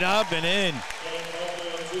 lays it up and in.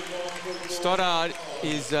 Stoddart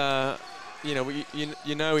is,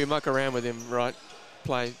 you know we muck around with him, right?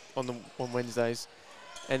 Play on Wednesdays,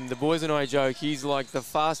 and the boys and I joke he's like the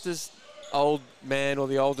fastest old man or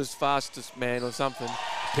the oldest fastest man or something.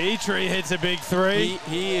 Petrie hits a big 3.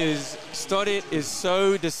 He is. Stoddart is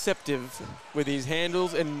so deceptive with his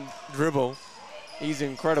handles and dribble. He's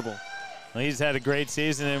incredible. Well, he's had a great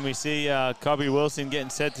season, and we see Cubby Wilson getting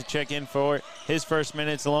set to check in for his first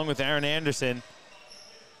minutes along with Aaron Anderson.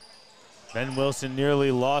 Ben Wilson nearly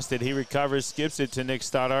lost it. He recovers, skips it to Nick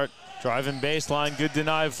Stoddart. Driving baseline, good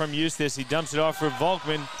deny from Eustace. He dumps it off for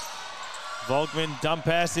Volkman. Volkman dump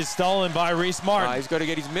pass is stolen by Reese Martin. He's got to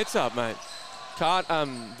get his mitts up, mate.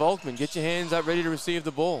 Volkman, get your hands up, ready to receive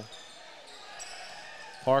the ball.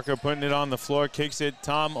 Parker putting it on the floor, kicks it.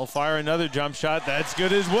 Tom will fire another jump shot. That's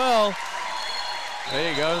good as well. There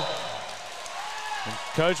you go. And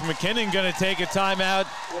Coach McKinnon going to take a timeout.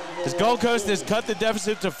 As Gold Coast has cut the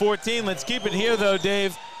deficit to 14. Let's keep it here, though,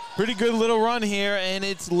 Dave. Pretty good little run here, and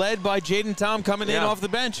it's led by Jaden Tom coming in off the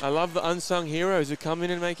bench. I love the unsung heroes who come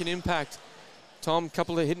in and make an impact. Tom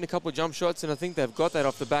hitting a couple of jump shots, and I think they've got that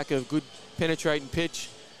off the back of good penetrating pitch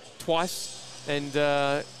twice. And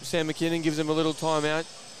Sam McKinnon gives him a little timeout.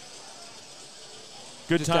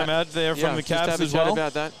 Good timeout there from the Cavs as well.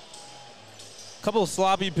 About that. Couple of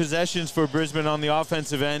sloppy possessions for Brisbane on the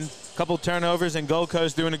offensive end. Couple turnovers, and Gold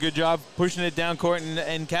Coast doing a good job pushing it down court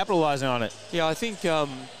and capitalizing on it. Yeah, I think,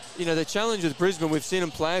 the challenge with Brisbane, we've seen them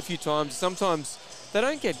play a few times. Sometimes they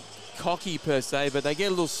don't get cocky per se, but they get a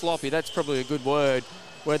little sloppy. That's probably a good word,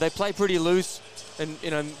 where they play pretty loose. And,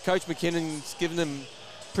 Coach McKinnon's given them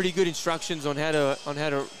pretty good instructions on how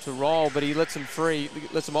to roll, but he lets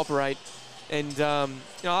them operate. And,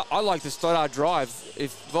 I like the Stoddart drive.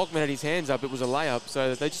 If Volkman had his hands up, it was a layup.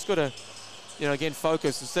 So they just got to, again,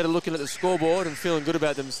 focus. Instead of looking at the scoreboard and feeling good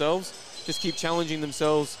about themselves, just keep challenging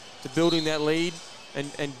themselves to building that lead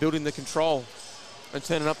and building the control and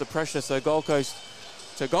turning up the pressure. So Gold Coast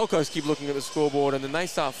keep looking at the scoreboard, and then they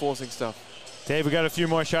start forcing stuff. Dave, we got a few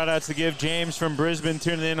more shout-outs to give. James from Brisbane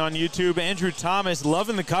tuning in on YouTube. Andrew Thomas,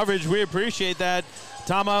 loving the coverage. We appreciate that.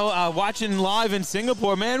 Tomo, watching live in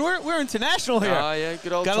Singapore. Man, we're international here. Oh, yeah,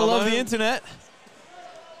 good old Gotta love the internet.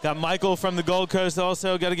 Got Michael from the Gold Coast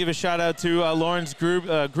also. Got to give a shout-out to Lauren's group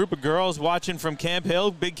of girls watching from Camp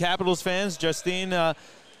Hill. Big Capitals fans. Justine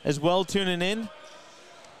as well tuning in.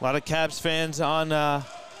 A lot of Caps fans on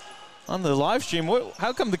the live stream.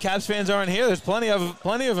 How come the Caps fans aren't here? There's plenty of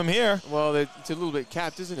them here. Well, it's a little bit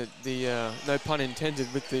capped, isn't it? The no pun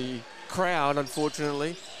intended with the crowd,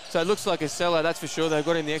 unfortunately. So it looks like a sellout, that's for sure. They've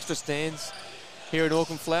got in the extra stands here at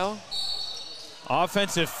Auchenflower.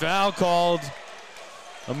 Offensive foul called.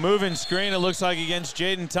 A moving screen, it looks like, against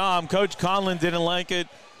Jaden Tom. Coach Conlon didn't like it.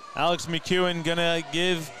 Alex McEwen going to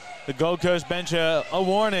give the Gold Coast bench a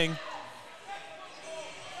warning.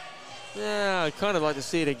 Yeah, I'd kind of like to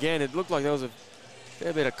see it again. It looked like there was a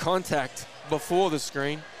fair bit of contact before the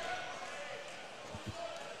screen.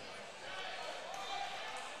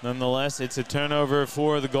 Nonetheless, it's a turnover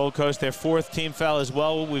for the Gold Coast. Their 4th team foul as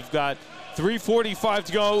well. We've got 3:45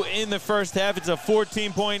 to go in the first half. It's a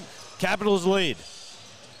 14-point Capitals lead.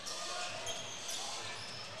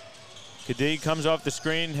 Kadee comes off the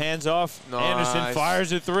screen, hands off. Nice. Anderson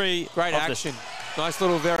fires a three. Great action. Nice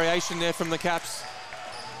little variation there from the Caps.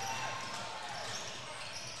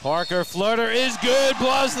 Parker floater is good,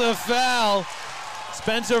 plus the foul.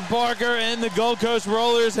 Spencer Parker and the Gold Coast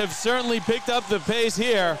Rollers have certainly picked up the pace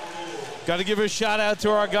here. Got to give a shout out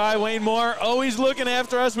to our guy, Wayne Moore. Always looking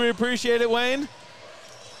after us. We appreciate it, Wayne.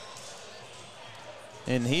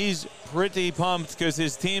 And he's pretty pumped because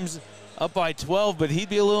his team's up by 12, but he'd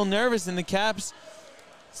be a little nervous, and the Caps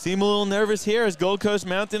seem a little nervous here as Gold Coast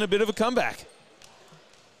mounting a bit of a comeback.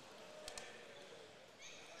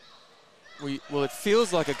 Well, it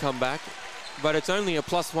feels like a comeback, but it's only a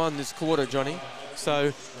 +1 this quarter, Johnny.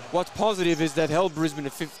 So what's positive is they've held Brisbane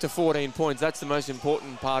to 14 points. That's the most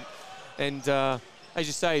important part. And as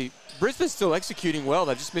you say, Brisbane's still executing well.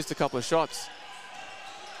 They've just missed a couple of shots.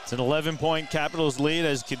 It's an 11-point Capitals lead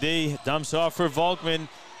as Kadee dumps off for Volkman.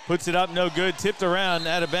 Puts it up, no good. Tipped around,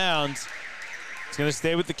 out of bounds. It's going to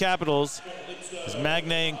stay with the Capitals. As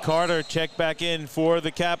Magnay and Carter check back in for the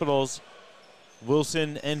Capitals.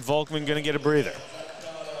 Wilson and Volkman going to get a breather.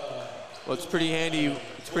 Well, it's pretty handy.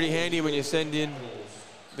 It's pretty handy when you send in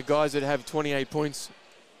the guys that have 28 points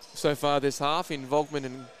so far this half in Volkman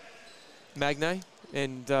and Magnay.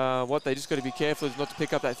 And what they just got to be careful is not to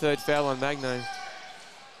pick up that third foul on Magnay.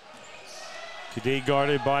 Kadee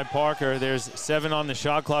guarded by Parker. There's 7 on the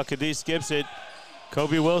shot clock. Kadee skips it.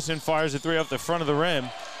 Kobe Wilson fires a 3 off the front of the rim.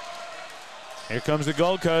 Here comes the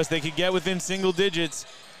Gold Coast. They could get within single digits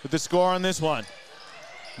with the score on this one.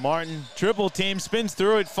 Martin triple team, spins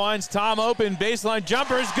through it, finds Tom open. Baseline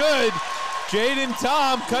jumper is good. Jaden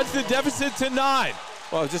Tom cuts the deficit to 9.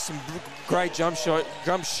 Well, just some great jump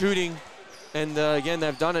shooting. And again,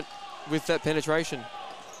 they've done it with that penetration.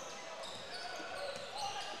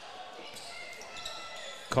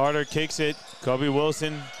 Carter kicks it. Kobe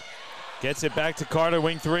Wilson gets it back to Carter.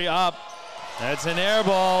 Wing 3 up. That's an air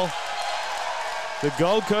ball. The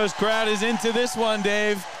Gold Coast crowd is into this one,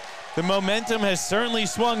 Dave. The momentum has certainly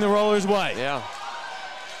swung the Rollers' way. Yeah.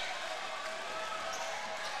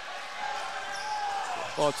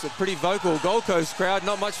 Well, it's a pretty vocal Gold Coast crowd.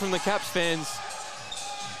 Not much from the Caps fans.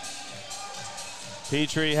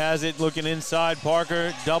 Petrie has it, looking inside.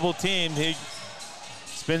 Parker double teamed. He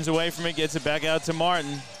spins away from it, gets it back out to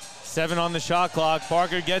Martin. 7 on the shot clock.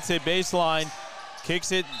 Parker gets it, baseline.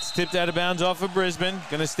 Kicks it, it's tipped out of bounds off of Brisbane.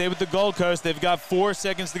 Gonna stay with the Gold Coast. They've got 4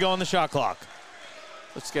 seconds to go on the shot clock.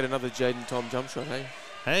 Let's get another Jaden Tom jump shot, hey?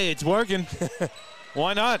 Hey, it's working.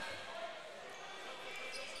 Why not?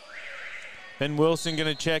 Ben Wilson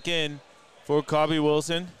gonna check in for Kobe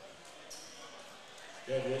Wilson.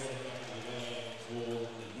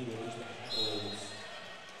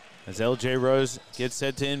 As LJ Rose gets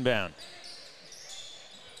set to inbound.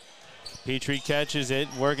 Petrie catches it,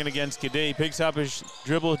 working against Kadee. Picks up his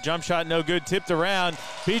dribble, jump shot, no good, tipped around.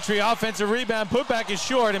 Petrie, offensive rebound, putback is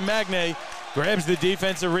short, and Magnay grabs the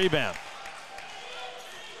defensive rebound.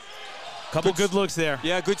 Couple good looks there.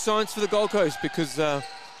 Yeah, good signs for the Gold Coast because,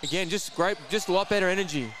 again, just great, just a lot better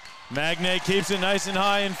energy. Magnay keeps it nice and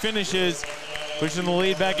high and finishes, pushing the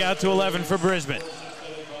lead back out to 11 for Brisbane.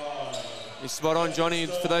 You're spot on, Johnny.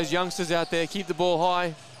 For those youngsters out there, keep the ball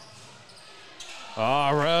high.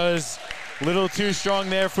 Rose, little too strong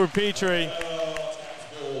there for Petrie.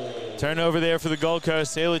 Turnover there for the Gold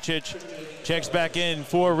Coast. Salicic checks back in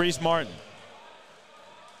for Reese Martin.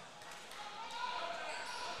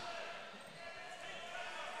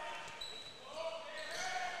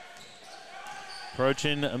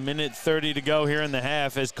 Approaching a minute 30 to go here in the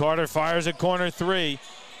half as Carter fires a corner 3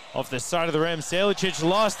 off the side of the rim. Salicic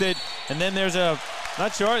lost it, and then there's a,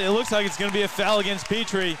 not sure, it looks like it's going to be a foul against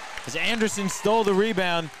Petrie as Anderson stole the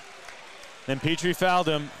rebound. Then Petrie fouled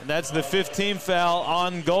him. And that's the 15th foul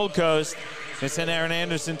on Gold Coast. They sent Aaron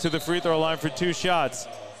Anderson to the free throw line for 2 shots.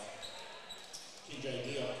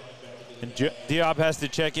 And Diop has to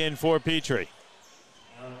check in for Petrie.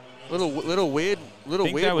 Little weird. I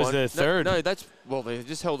think that was the third. No, that's, well, they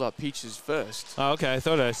just held up Peaches first. Oh, okay. I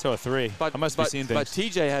thought I saw a 3. I must be seeing things. But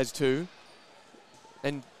TJ has 2.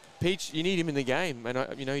 And Peach, you need him in the game.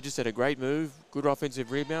 And, you know, he just had a great move, good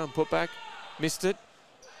offensive rebound, put back, missed it.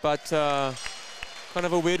 But kind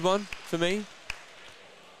of a weird one for me.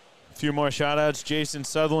 A few more shout-outs. Jason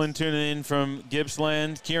Sutherland tuning in from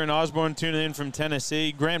Gippsland. Kieran Osborne tuning in from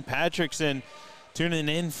Tennessee. Grant Patrickson tuning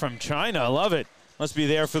in from China. I love it. Must be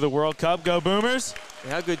there for the World Cup. Go Boomers.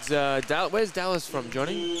 How good's Dallas? Where's Dallas from,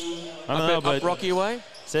 Johnny? I don't know, but up Rocky way?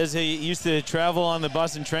 Says he used to travel on the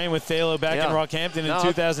bus and train with Thalo back in Rockhampton in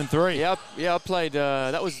 2003. Yeah, I played,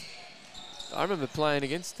 I remember playing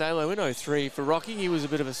against Thalo in 03 for Rocky. He was a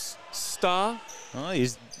bit of a star. Well,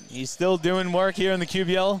 he's still doing work here in the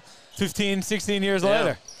QBL 15, 16 years Yeah.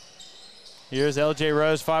 later. Here's LJ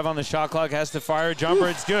Rose, 5 on the shot clock, has to fire a jumper.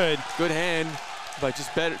 It's good. Good hand, but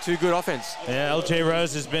just better, too good offense. Yeah, LJ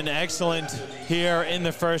Rose has been excellent here in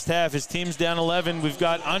the first half. His team's down 11. We've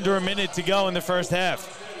got under a minute to go in the first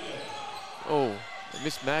half. Oh,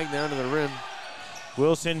 missed Magna under the rim.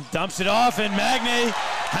 Wilson dumps it off, and Magne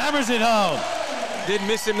hammers it home. Didn't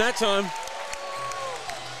miss him that time.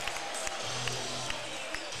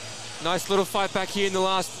 Nice little fight back here in the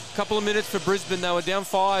last couple of minutes for Brisbane. They were down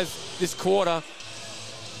 5 this quarter.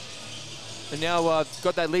 And now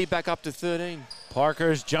got that lead back up to 13.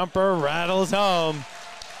 Parker's jumper rattles home.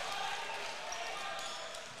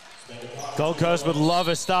 Gold Coast would love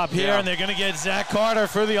a stop here, Yeah. and they're going to get Zach Carter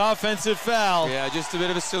for the offensive foul. Yeah, just a bit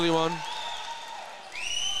of a silly one.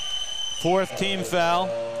 4th team foul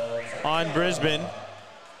on Brisbane.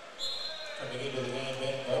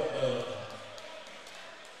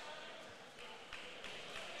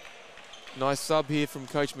 Nice sub here from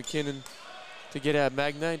Coach McKinnon to get out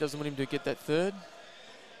Magna. He doesn't want him to get that third.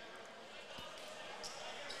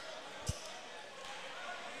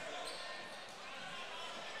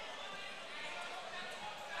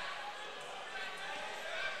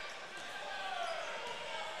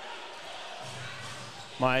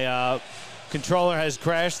 My controller has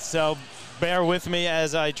crashed, so bear with me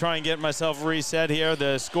as I try and get myself reset here.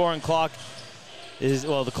 The scoring clock is,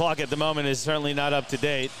 well, the clock at the moment is certainly not up to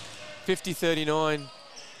date. 50-39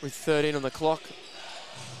 with 13 on the clock.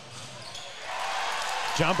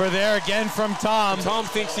 Jumper there again from Tom. Tom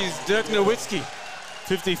thinks he's Dirk Nowitzki.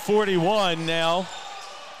 50-41 now.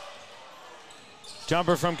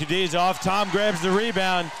 Jumper from Cadiz off. Tom grabs the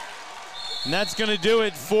rebound. And that's going to do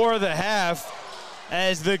it for the half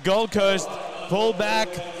as the Gold Coast pull back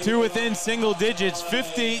to within single digits,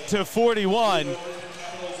 50-41.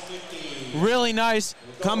 Really nice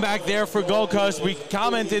comeback there for Gold Coast. We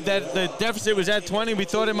commented that the deficit was at 20. We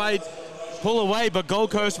thought it might pull away, but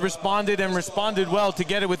Gold Coast responded and responded well to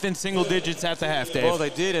get it within single digits at the half, Dave. Well,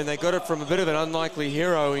 they did, and they got it from a bit of an unlikely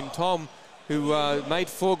hero in Tom, who made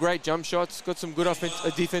 4 great jump shots, got some good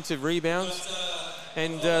defensive rebounds,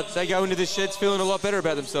 and they go into the sheds feeling a lot better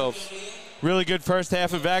about themselves. Really good first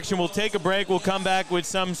half of action. We'll take a break. We'll come back with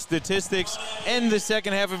some statistics and the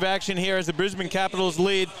second half of action here as the Brisbane Capitals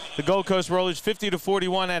lead the Gold Coast Rollers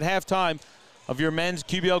 50-41 at halftime of your men's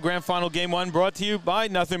QBL Grand Final Game 1, brought to you by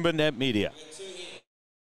Nothing But Net Media.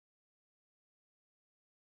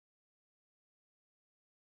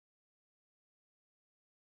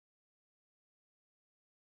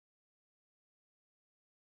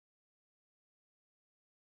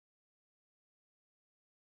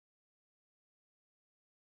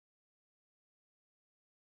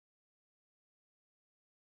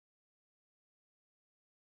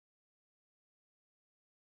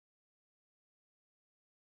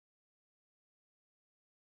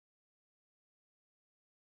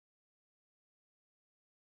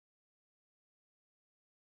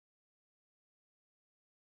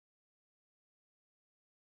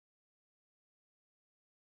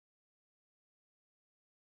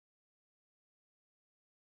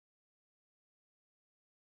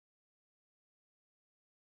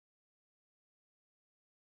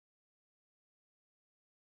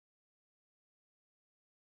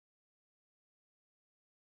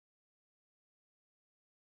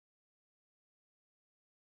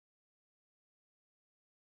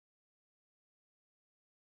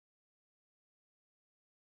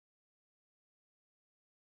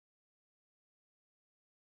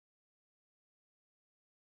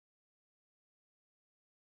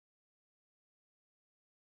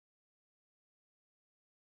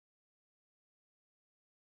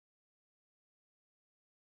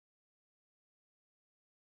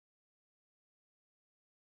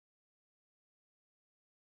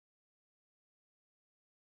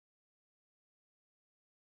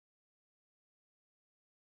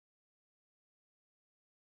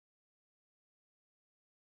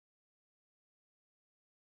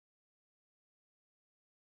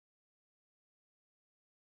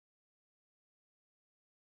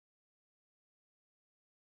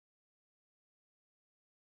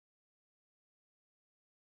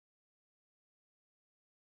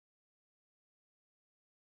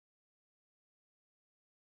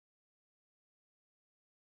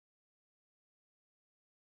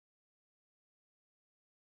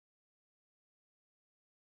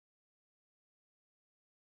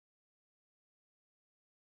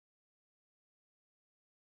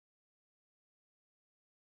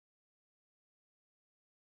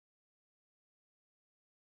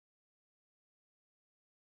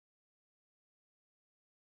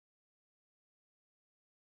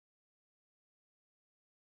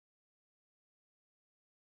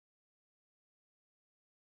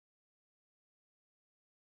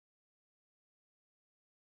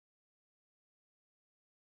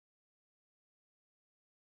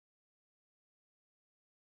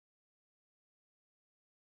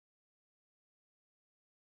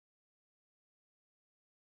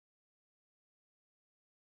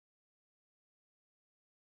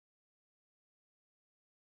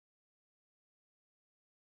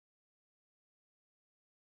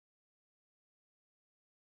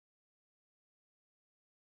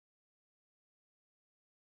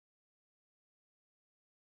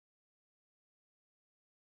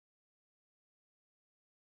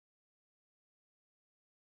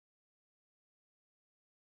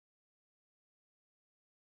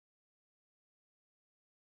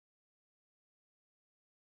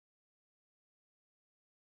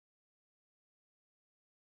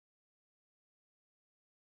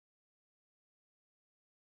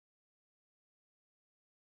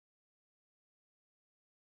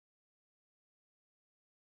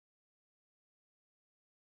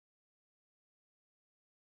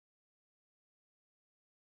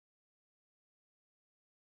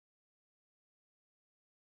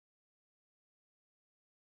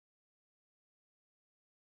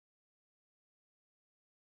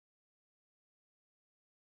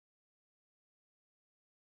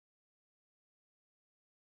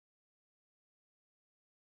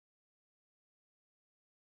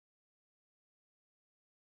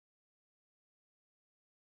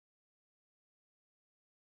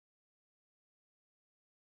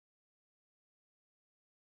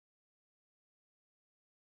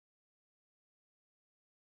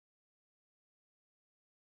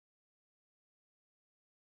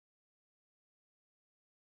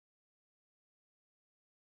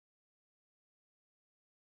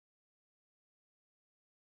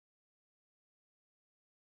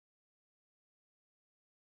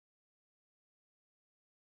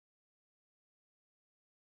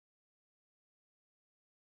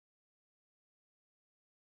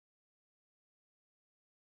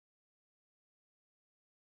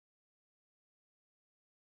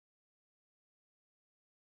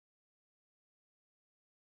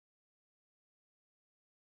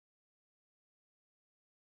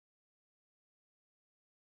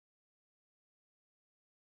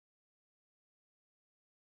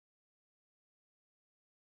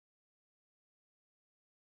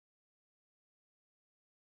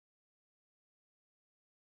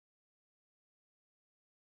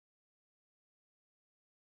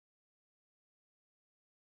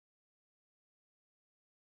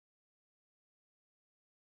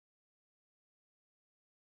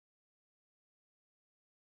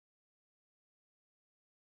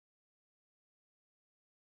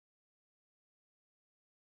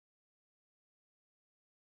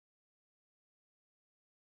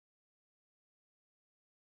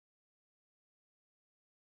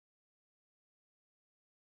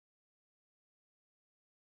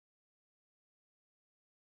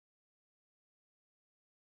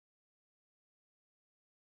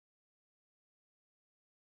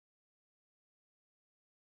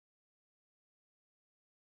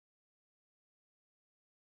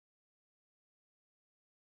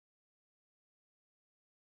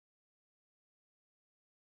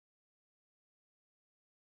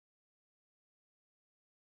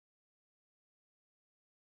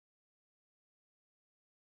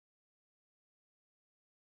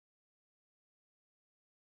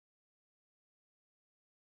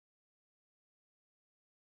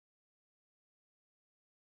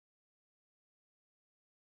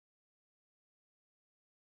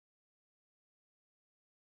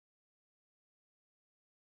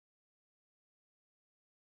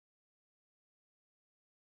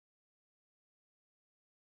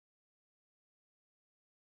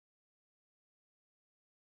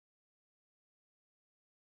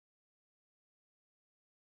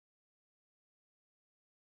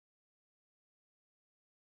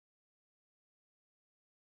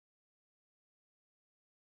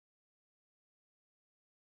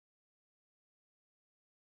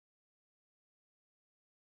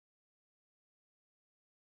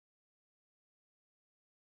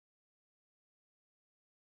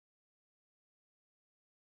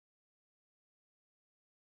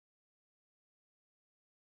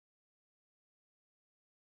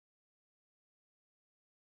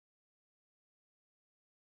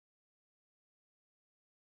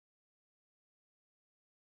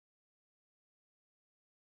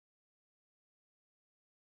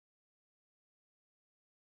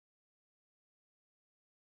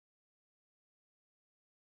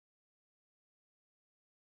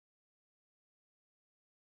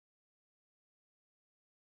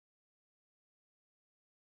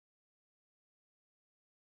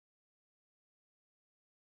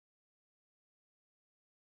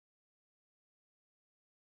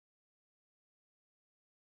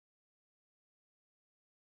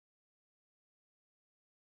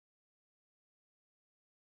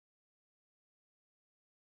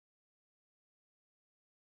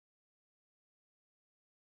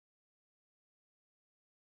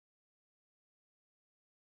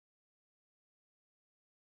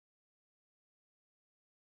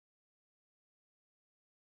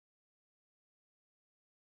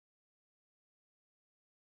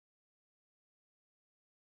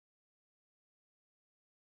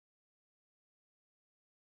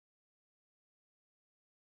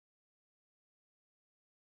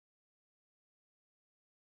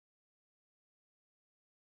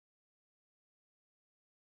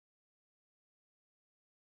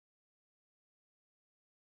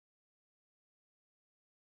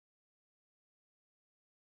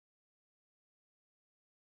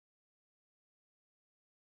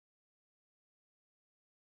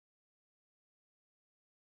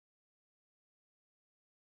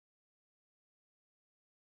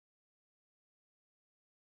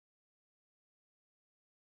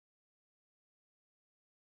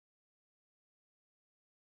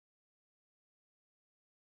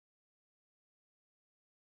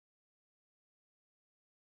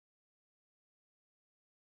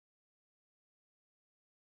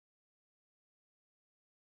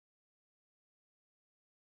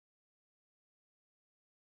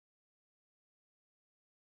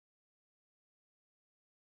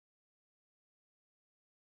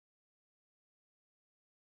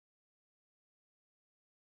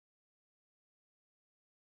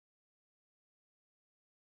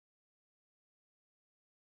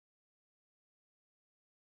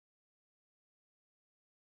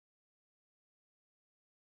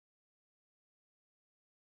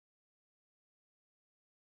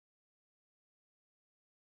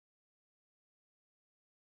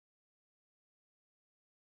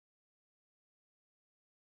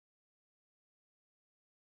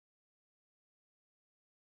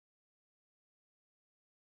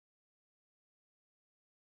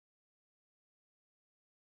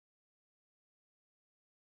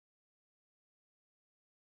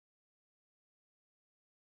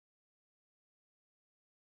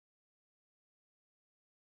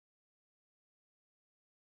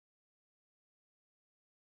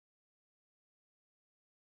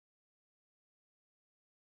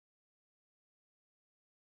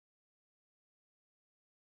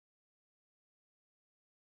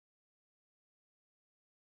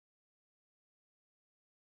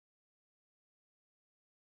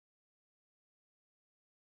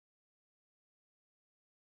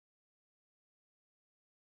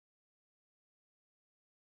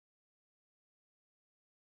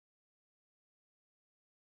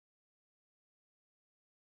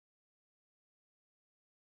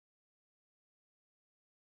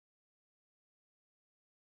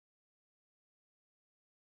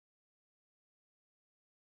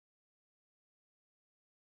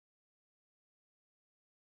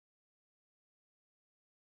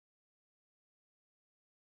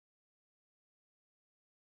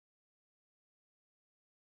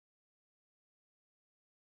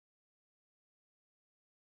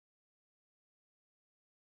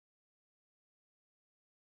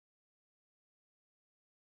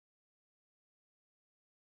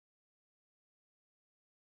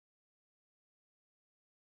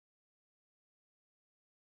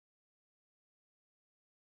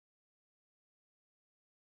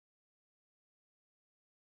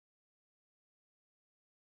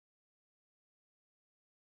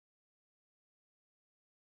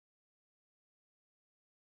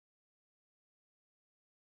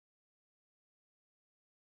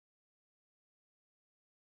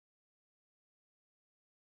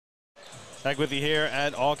 Back with you here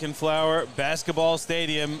at Auchenflower Basketball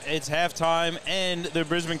Stadium. It's halftime, and the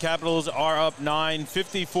Brisbane Capitals are up 9,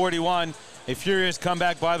 50-41. A furious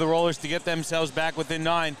comeback by the Rollers to get themselves back within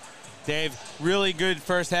 9. Dave, really good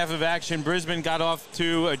first half of action. Brisbane got off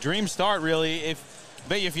to a dream start, really. I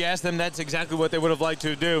bet you if you asked them, that's exactly what they would have liked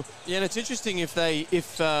to do. Yeah, and it's interesting I'm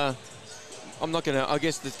not going to, I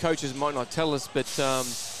guess the coaches might not tell us, but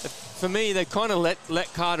for me, they kind of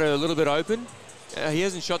let Carter a little bit open. He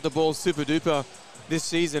hasn't shot the ball super duper this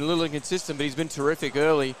season, a little inconsistent, but he's been terrific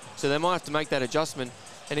early, so they might have to make that adjustment.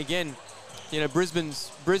 And again, you know,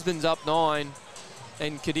 Brisbane's up 9,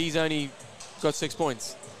 and Cadie's only got 6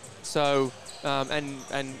 points. So,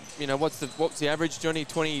 and you know, what's the average, Johnny?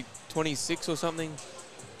 26 or something?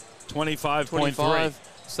 25.3.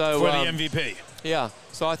 So for the MVP. Yeah.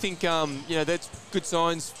 So I think you know, that's good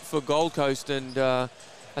signs for Gold Coast, and I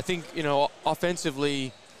think, you know,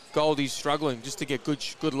 offensively, Goldie's struggling just to get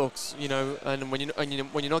good looks, you know, and when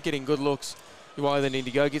you're not getting good looks, you either need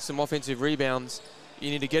to go get some offensive rebounds, you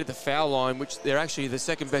need to get at the foul line, which they're actually the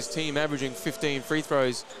second best team, averaging 15 free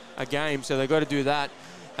throws a game, so they've got to do that.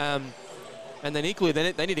 And then equally,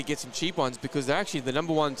 they need to get some cheap ones, because they're actually the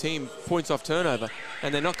 #1 team points off turnover,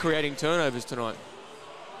 and they're not creating turnovers tonight.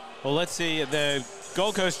 Well, let's see. The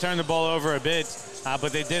Gold Coast turned the ball over a bit,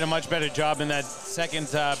 but they did a much better job in that second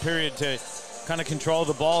period to kind of control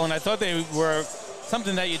the ball. And I thought they were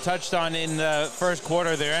something that you touched on in the first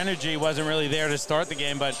quarter. Their energy wasn't really there to start the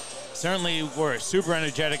game, but certainly were super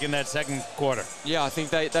energetic in that second quarter. Yeah, I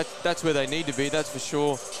think that's where they need to be, that's for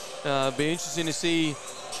sure. Be interesting to see,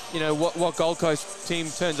 you know, what Gold Coast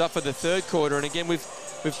team turns up for the third quarter. And again, we've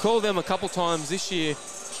called them a couple times this year,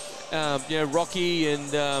 you know, Rocky, and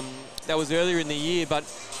that was earlier in the year. But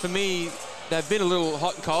for me, they've been a little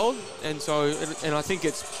hot and cold, and I think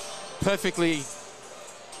it's perfectly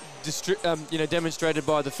you know, demonstrated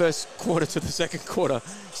by the first quarter to the second quarter.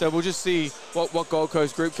 So we'll just see what Gold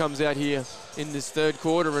Coast group comes out here in this third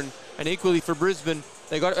quarter. And equally for Brisbane,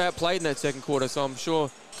 they got outplayed in that second quarter, so I'm sure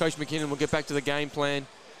Coach McKinnon will get back to the game plan.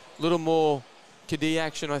 A little more Cadie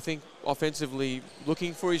action, I think, offensively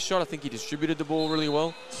looking for his shot. I think he distributed the ball really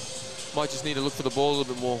well. Might just need to look for the ball a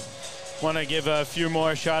little bit more. Want to give a few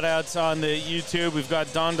more shout-outs on the YouTube. We've got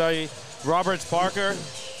Donda Roberts Parker,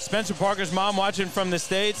 Spencer Parker's mom watching from the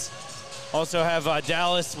States. Also have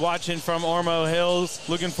Dallas watching from Ormo Hills,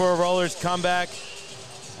 looking for a Rollers comeback.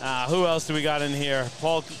 Who else do we got in here?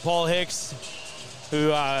 Paul Hicks,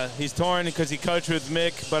 who he's torn because he coached with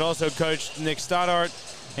Mick, but also coached Nick Stoddart.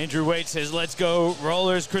 Andrew Waite says, let's go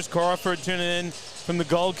Rollers. Chris Crawford tuning in from the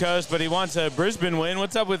Gold Coast, but he wants a Brisbane win.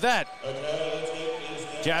 What's up with that?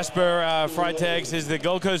 Jasper Freitag says the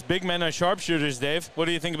Gold Coast big men are sharpshooters, Dave. What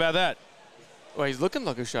do you think about that? Well, he's looking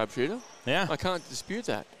like a sharpshooter. Yeah. I can't dispute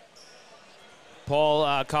that. Paul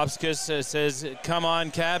Kopskis says, come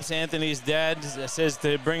on, Caps. Anthony's dad says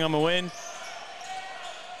to bring him a win.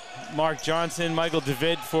 Mark Johnson, Michael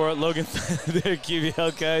DeVitt for Logan, the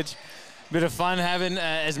QBL coach. Bit of fun having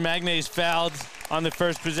as Magne's fouled on the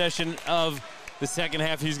first possession of the second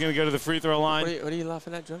half. He's going to go to the free throw line. What are you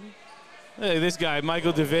laughing at, Johnny? Hey, this guy,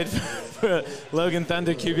 Michael DeVitt, for Logan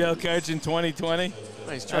Thunder QBL coach in 2020.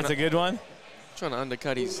 That's a good one. Trying to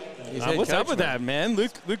undercut his head what's coach, up with that, man?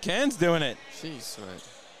 Luke Cahn's doing it. Jeez, mate.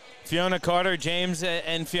 Fiona Carter, James,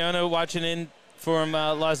 and Fiona watching in from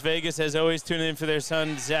Las Vegas, as always, tuning in for their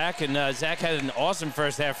son, Zach. And Zach had an awesome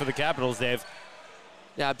first half for the Capitals, Dave.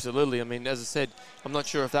 Yeah, absolutely. I mean, as I said, I'm not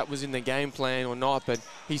sure if that was in the game plan or not, but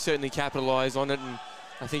he certainly capitalized on it, and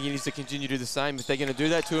I think he needs to continue to do the same. If they're going to do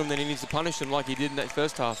that to him, then he needs to punish them like he did in that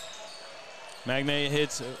first half. Magne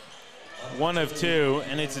hits 1 of 2,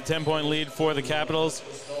 and it's a 10-point lead for the Capitals.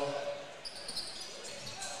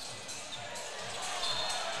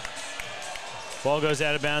 Ball goes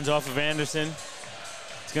out of bounds off of Anderson.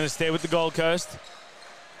 It's going to stay with the Gold Coast.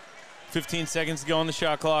 15 seconds to go on the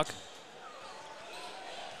shot clock.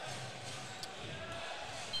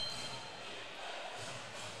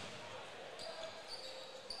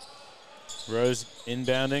 Rose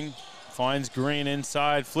inbounding, finds Green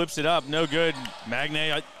inside, flips it up, no good.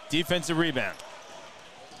 Magne, defensive rebound.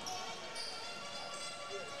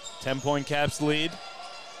 10-point Caps lead.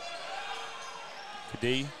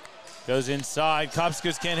 Cadie goes inside,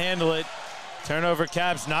 Kopskis can't handle it. Turnover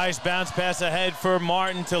Caps, nice bounce pass ahead for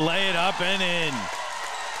Martin to lay it up and in.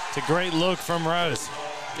 It's a great look from Rose.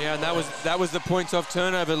 Yeah, and that was the points off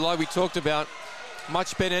turnover like we talked about.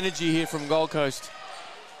 Much better energy here from Gold Coast.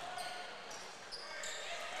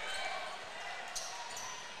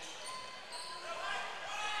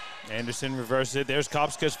 Anderson reverses it. There's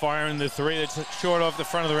Kopskis firing the 3 that's short off the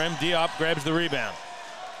front of the rim. Diop grabs the rebound.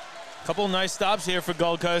 Couple nice stops here for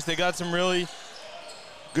Gold Coast. They got some really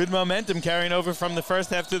good momentum carrying over from the first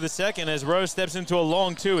half to the second as Rose steps into a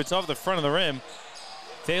long two. It's off the front of the rim.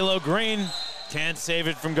 Phalo Green can't save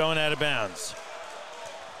it from going out of bounds.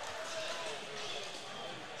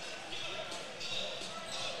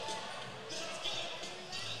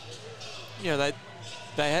 Yeah,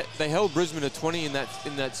 they held Brisbane to 20 in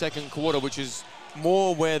that second quarter, which is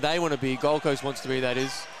more where they want to be. Gold Coast wants to be, that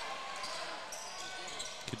is.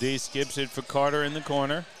 Kadee skips it for Carter in the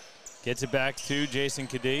corner. Gets it back to Jason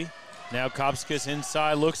Kadee. Now Kopskis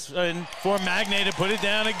inside, looks in for Magne to put it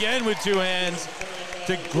down again with two hands. It's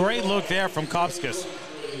a great look there from Kopskis.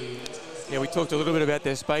 Yeah, we talked a little bit about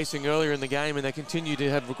their spacing earlier in the game, and they continue to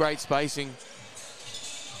have great spacing.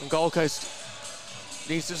 And Gold Coast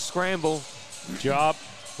needs to scramble. Diop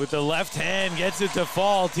with the left hand gets it to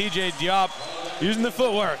fall. TJ Diop using the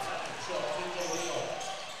footwork.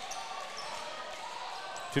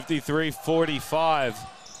 53-45.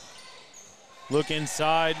 Look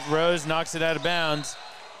inside. Rose knocks it out of bounds.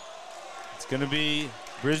 It's going to be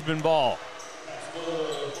Brisbane ball.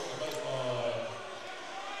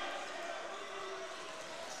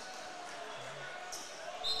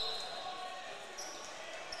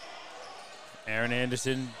 Aaron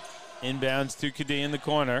Anderson inbounds to Kadee in the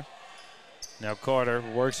corner. Now Carter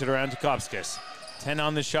works it around to Kopskis. 10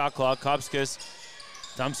 on the shot clock. Kopskis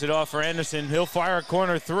dumps it off for Anderson. He'll fire a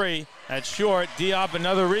corner three. That's short. Diop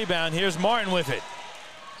another rebound. Here's Martin with it.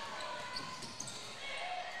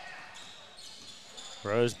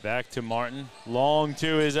 Rose back to Martin. Long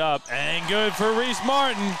two is up and good for Reese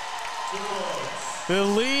Martin. The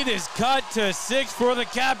lead is cut to 6 for the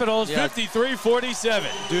Capitals,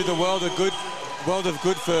 53-47. Do the world of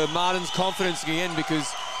good for Martin's confidence again,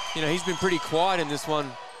 because he's been pretty quiet in this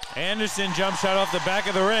one. Anderson jump shot off the back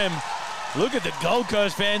of the rim. Look at the Gold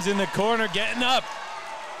Coast fans in the corner getting up.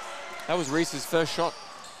 That was Reese's first shot.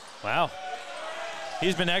 Wow.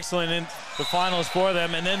 He's been excellent in the finals for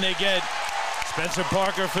them, and then they get Spencer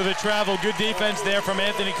Parker for the travel. Good defense there from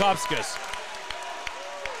Anthony Kopskis.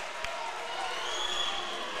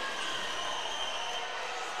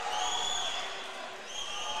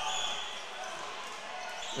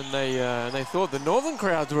 And they thought the northern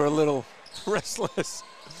crowds were a little restless.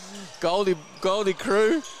 Goldie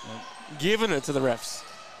crew giving it to the refs.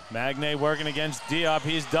 Magne working against Diop.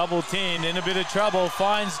 He's double teamed, in a bit of trouble.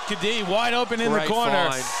 Finds Kadee wide open in the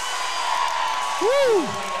corner. Find. Woo!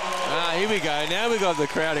 Here we go. Now we got the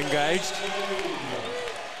crowd engaged.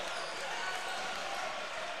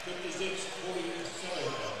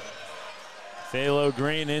 Phalo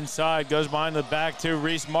Green inside, goes behind the back to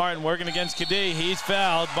Reese Martin, working against Kadee. He's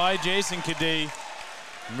fouled by Jason Kadee.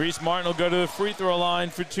 Reese Martin will go to the free throw line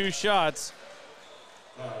for 2 shots.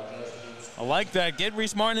 I like that. Get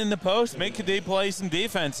Reese Martin in the post, make Kadee play some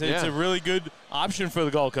defense. It's a really good option for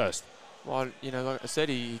the Gold Coast. Well, like I said,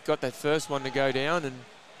 he got that first one to go down, and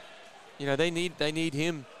they need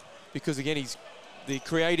him, because again, he's the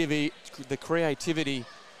creativity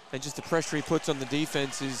and just the pressure he puts on the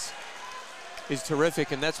defense is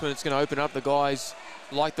terrific, and that's when it's going to open up the guys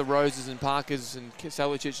like the Roses and Parkers and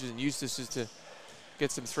Saliciches and Eustaces to get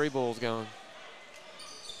some 3 balls going.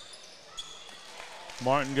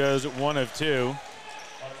 Martin goes 1 of 2.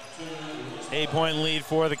 8-point lead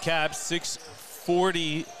for the Caps.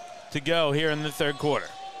 6:40 to go here in the third quarter.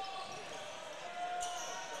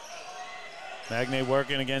 Magne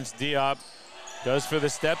working against Diop. Goes for the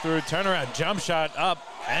step through, turnaround, jump shot up,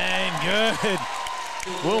 and good.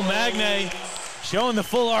 Will Magne showing the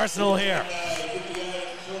full arsenal here.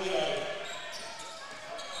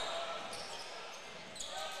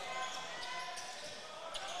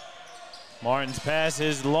 Martin's pass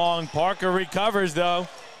is long. Parker recovers, though.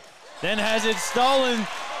 Then has it stolen.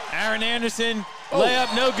 Aaron Anderson,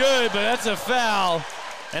 layup no good, but that's a foul.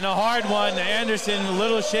 And a hard one. Anderson a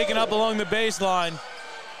little shaken up along the baseline.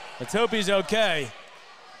 Let's hope he's okay.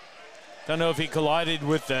 Don't know if he collided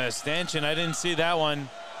with Stanchion. I didn't see that one.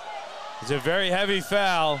 It's a very heavy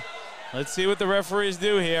foul. Let's see what the referees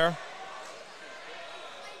do here.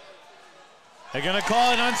 They're going to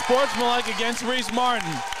call it unsportsmanlike against Reese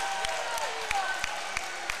Martin.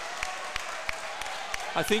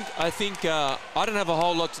 I think I don't have a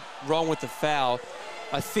whole lot wrong with the foul.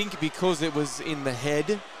 I think because it was in the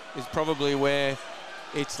head is probably where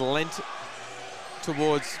it's lent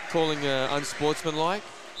towards calling unsportsmanlike.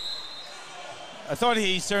 I thought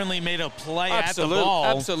he certainly made a play at the ball.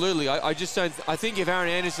 Absolutely. I just don't. I think if Aaron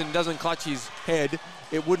Anderson doesn't clutch his head,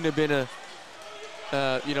 it wouldn't have been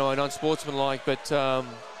an unsportsmanlike. But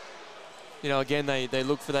again, they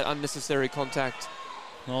look for that unnecessary contact.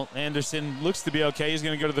 Well, Anderson looks to be okay. He's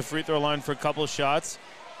going to go to the free throw line for a couple of shots.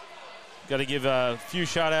 Got to give a few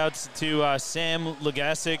shout-outs to Sam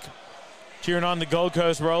Legasic cheering on the Gold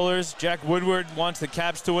Coast Rollers. Jack Woodward wants the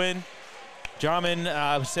Caps to win. Jarman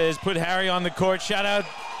says, put Harry on the court. Shout-out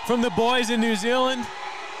from the boys in New Zealand.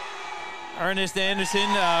 Ernest Anderson,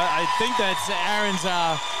 I think that's Aaron's,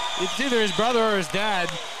 it's either his brother or his dad,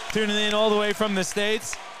 tuning in all the way from the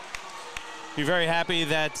States. Be very happy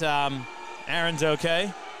that Aaron's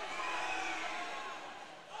okay.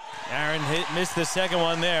 Aaron missed the second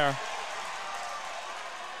one there.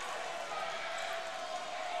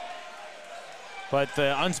 But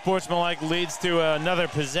the unsportsmanlike leads to another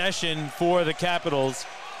possession for the Capitals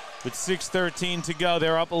with 6:13 to go.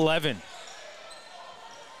 They're up 11.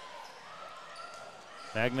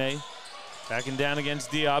 Magne backing down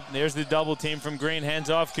against Diop. There's the double team from Green. Hands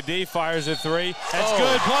off. Kadee fires a three. That's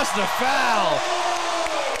good, plus the foul.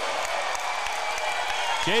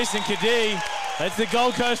 Jason Kadee lets the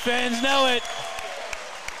Gold Coast fans know it.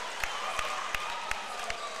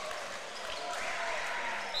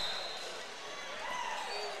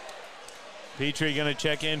 Petrie going to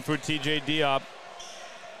check in for TJ Diop.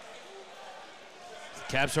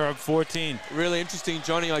 Caps are up 14. Really interesting,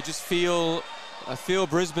 Johnny. I feel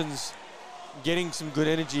Brisbane's getting some good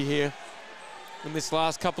energy here in this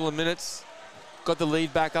last couple of minutes. Got the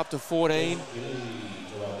lead back up to 14. I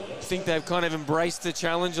think they've kind of embraced the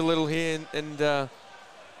challenge a little here, and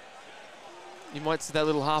you might see that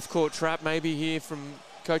little half-court trap maybe here from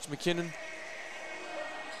Coach McKinnon.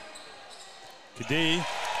 Kadee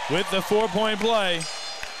with the 4-point play.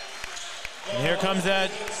 And here comes that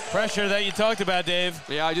pressure that you talked about, Dave.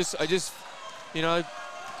 Yeah, I just, you know,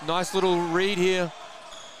 nice little read here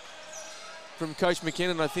from Coach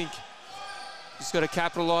McKinnon. I think just got to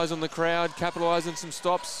capitalize on the crowd, capitalize on some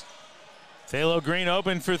stops. Thalo Green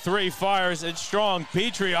open for three, fires, it's strong.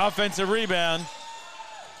 Petrie, offensive rebound.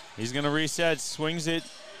 He's going to reset, swings it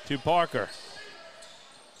to Parker.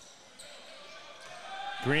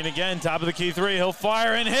 Green again, top of the key three. He'll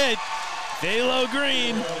fire and hit. Thalo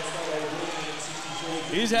Green.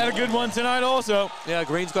 He's had a good one tonight also. Yeah,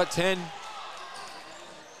 Green's got 10.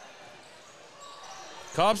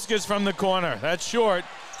 Kopskas from the corner. That's short.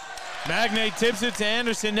 Magne tips it to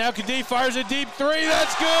Anderson. Now Kadee fires a deep three.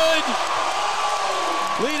 That's good.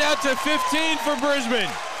 Lead out to 15 for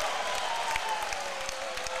Brisbane.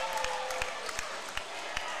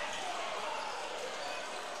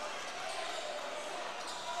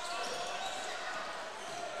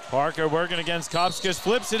 Parker working against Kopskas,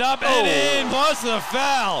 flips it up and in, plus the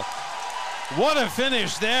foul. What a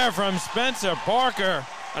finish there from Spencer Parker.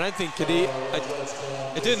 I don't think Kadee,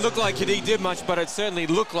 it didn't look like Kadee did much, but it certainly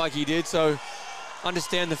looked like he did, so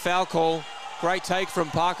understand the foul call. Great take from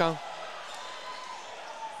Parker.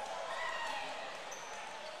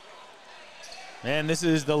 Man, this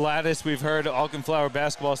is the loudest we've heard Auchenflower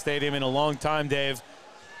Basketball Stadium in a long time, Dave.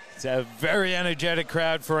 It's a very energetic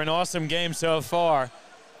crowd for an awesome game so far.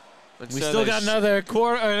 We still got another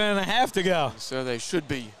quarter and a half to go. So they should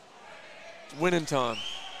be. It's winning time.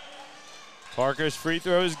 Parker's free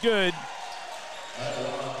throw is good.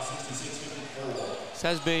 This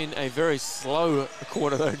has been a very slow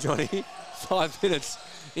quarter though, Johnny. 5 minutes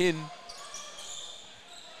in.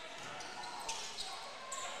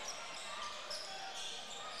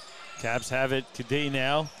 Caps have it. Kadee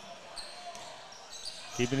now.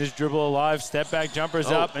 Keeping his dribble alive. Step back jumpers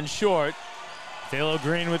up and short. Thalo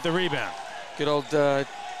Green with the rebound. Good old shout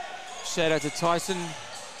out to Tyson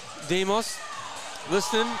Demos.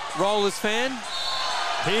 Listening, Rollers fan.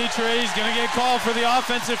 Petrie's going to get called for the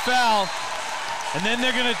offensive foul. And then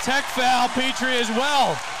they're going to tech foul Petrie as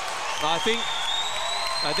well. I think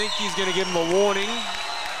he's going to give him a warning.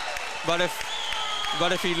 But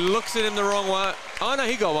if he looks at him the wrong way, oh no,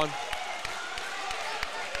 he got one.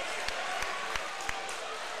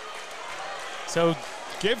 So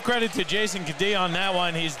give credit to Jason Kadee on that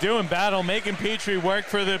one. He's doing battle, making Petrie work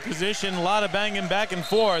for the position. A lot of banging back and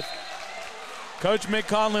forth. Coach Mick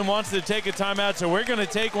Conlon wants to take a timeout, so we're going to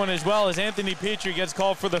take one as well as Anthony Petrie gets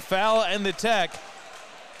called for the foul and the tech.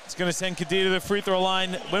 It's going to send Kadee to the free throw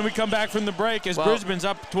line when we come back from the break as Brisbane's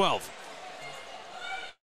up 12.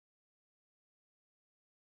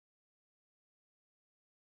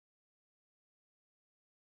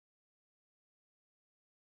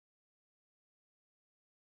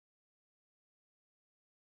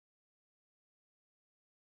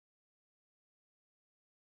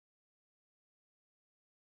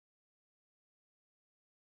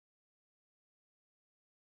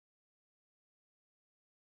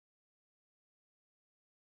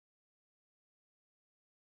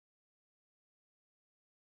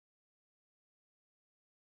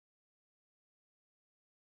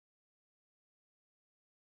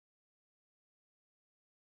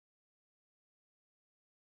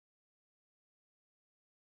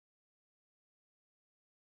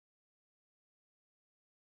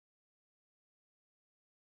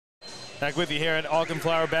 Back with you here at Auckland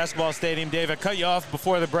Flower Basketball Stadium. Dave, I cut you off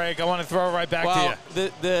before the break. I want to throw it right back to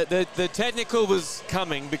you. The technical was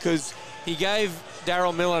coming because he gave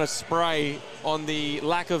Daryl Miller a spray on the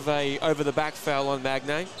lack of a over-the-back foul on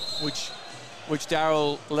Magnay, which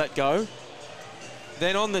Daryl let go.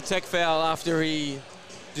 Then on the tech foul, after he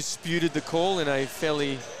disputed the call in a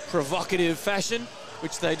fairly provocative fashion,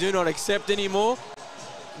 which they do not accept anymore,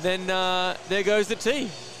 then there goes the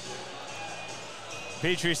tee.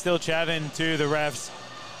 Petrie still chatting to the refs.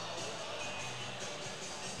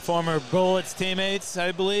 Former Bullets teammates,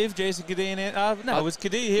 I believe, Jason Cadee and was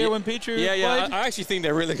Cadee here when Petrie played? Yeah, I actually think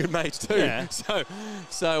they're really good mates too. Yeah.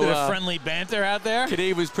 So bit of friendly banter out there.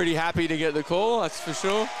 Cadee was pretty happy to get the call, that's for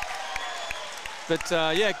sure. But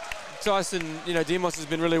yeah, Tyson, Demos has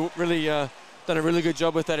been really done a really good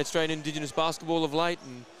job with that Australian Indigenous basketball of late,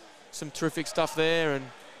 and some terrific stuff there, and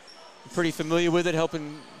I'm pretty familiar with it,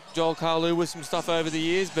 helping Joel Carlew with some stuff over the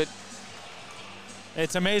years. But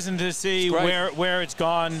it's amazing to see where it's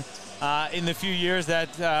gone in the few years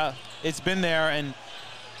that it's been there, and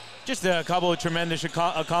just a couple of tremendous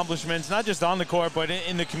accomplishments, not just on the court, but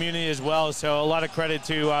in the community as well. So a lot of credit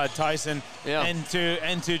to Tyson and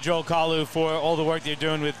to Joel Carlew for all the work they're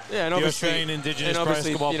doing with the Australian Indigenous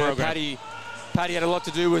basketball program. Patty had a lot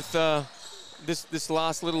to do with this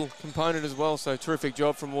last little component as well. So terrific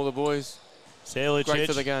job from all the boys. Salicic, great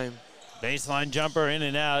for the game. Baseline jumper in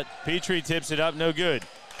and out. Petrie tips it up, no good.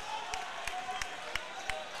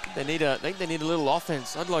 I think they need a little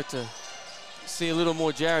offense. I'd like to see a little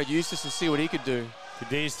more Jared Eustace and see what he could do.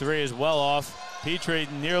 Cadee's three is well off. Petrie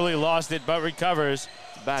nearly lost it, but recovers.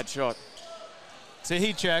 Bad shot. It's a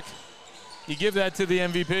heat check. You give that to the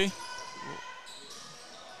MVP.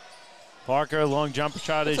 Parker, long jump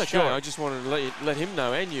shot is short. I just wanted to let him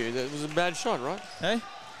know, and you, that it was a bad shot, right? Hey.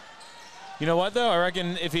 You know what, though? I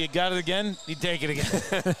reckon if he got it again, he'd take it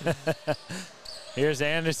again. Here's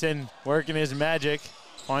Anderson working his magic.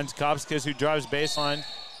 Finds Kopskis, who drives baseline.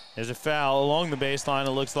 There's a foul along the baseline, it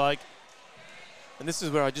looks like. And this is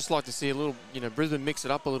where I just like to see a little, Brisbane mix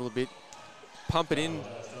it up a little bit. Pump it in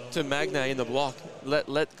to Magnay in the block.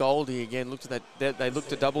 Let Goldie again look to that. They look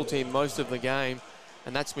to double team most of the game.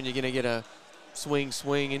 And that's when you're going to get a swing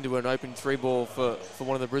into an open three ball for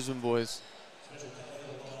one of the Brisbane boys.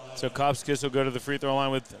 So Kopskis will go to the free throw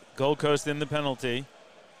line with Gold Coast in the penalty.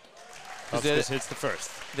 Kopskis hits the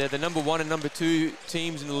first. They're the number 1 and number 2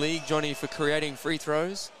 teams in the league, Johnny, for creating free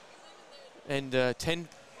throws. And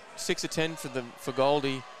 6 of 10 for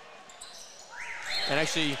Goldie. And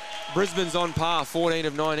actually, Brisbane's on par, 14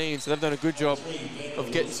 of 19, so they've done a good job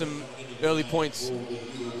of getting some early points.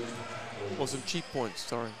 Or some cheap points,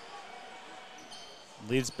 sorry.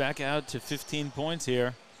 Leads back out to 15 points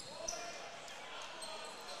here.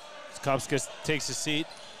 Kopskis takes a seat.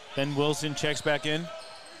 Then Wilson checks back in.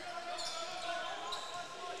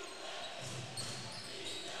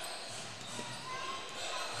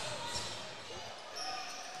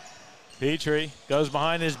 Petrie goes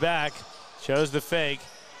behind his back, shows the fake.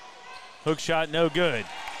 Hook shot, no good.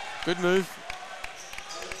 Good move.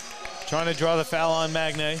 Trying to draw the foul on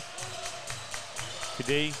Magnay.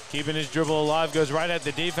 Cadee keeping his dribble alive, goes right at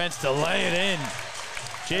the defense to lay it in.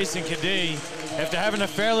 Jason Cadee, after having a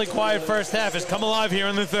fairly quiet first half, has come alive here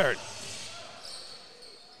in the third.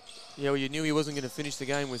 Yeah, well, you knew he wasn't going to finish the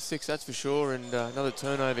game with 6, that's for sure, and another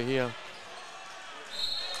turnover here.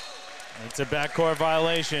 It's a backcourt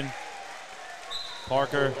violation.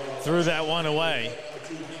 Parker threw that one away.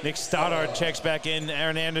 Nick Stoddard checks back in.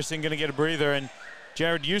 Aaron Anderson going to get a breather, and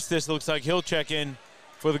Jared Eustace looks like he'll check in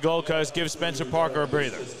for the Gold Coast, give Spencer Parker a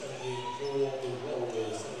breather.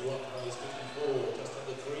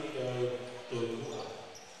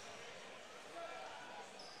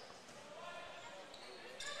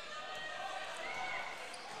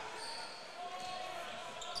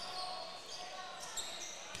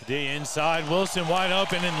 Cadee inside, Wilson wide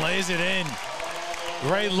open and lays it in.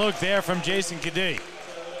 Great look there from Jason Cadee.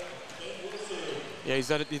 Yeah,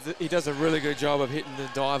 he does a really good job of hitting the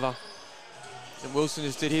diver. And Wilson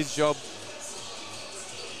just did his job.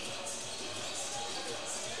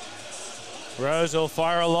 Rose will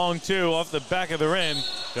fire along two off the back of the rim.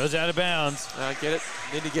 Goes out of bounds. Get it.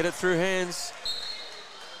 Need to get it through hands.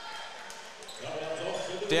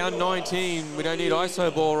 Down 19. We don't need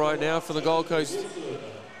ISO ball right now for the Gold Coast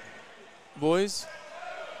boys.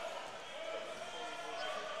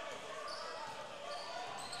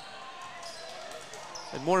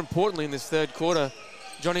 And more importantly, in this third quarter,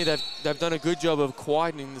 Johnny, they've done a good job of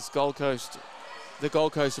quietening this the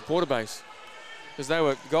Gold Coast supporter base,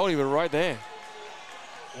 because Goldie were right there.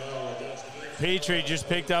 Petrie just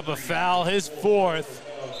picked up a foul, his fourth.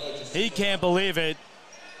 He can't believe it.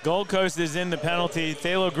 Gold Coast is in the penalty.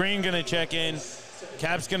 Thalo Green going to check in.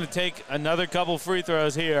 Caps going to take another couple free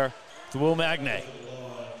throws here to Will Magnay.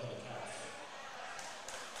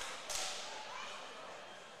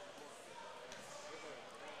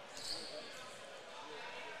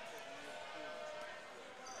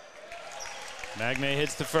 Magnay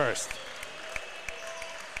hits the first.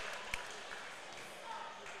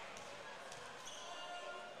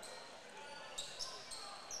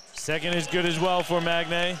 Second is good as well for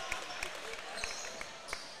Magnay.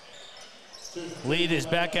 Lead is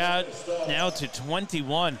back out now to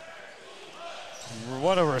 21.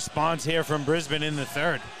 What a response here from Brisbane in the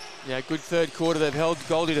third. Yeah, good third quarter. They've held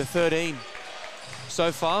Goldie to 13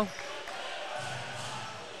 so far.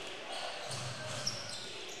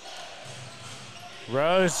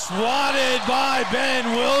 Rose swatted by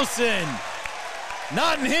Ben Wilson.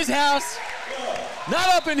 Not in his house. Not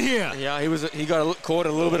up in here. Yeah, he got caught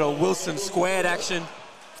a little bit of Wilson squared action.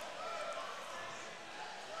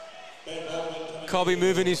 Cobby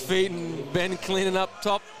moving his feet and Ben cleaning up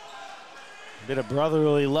top. Bit of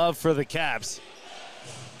brotherly love for the Caps.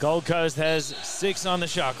 Gold Coast has 6 on the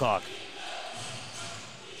shot clock.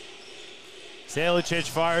 Salicic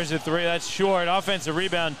fires a 3. That's short. Offensive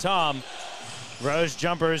rebound, Tom. Rose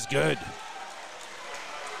jumper is good.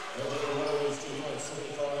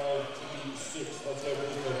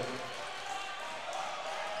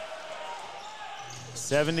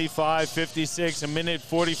 75-56, a minute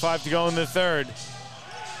 45 to go in the third.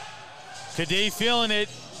 Kadee feeling it,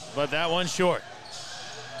 but that one's short.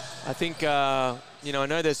 I think, I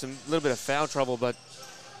know there's a little bit of foul trouble, but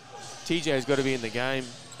TJ's got to be in the game,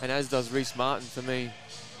 and as does Reese Martin for me.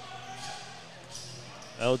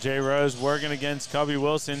 LJ Rose working against Cubby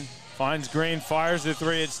Wilson. Finds Green, fires the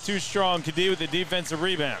 3. It's too strong. Kadee with the defensive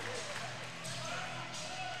rebound.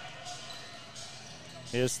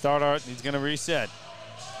 Here's Stoddart. He's going to reset.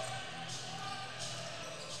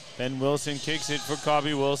 Ben Wilson kicks it for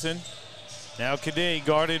Cobby Wilson. Now Kadee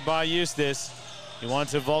guarded by Eustace. He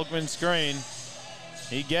wants a Volkman screen.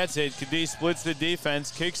 He gets it. Kadee splits the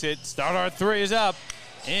defense, kicks it. Stoddart 3 is up.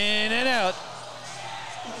 In and out.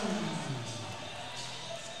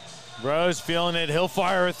 Rose feeling it. He'll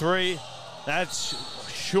fire a 3.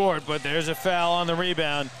 That's short, but there's a foul on the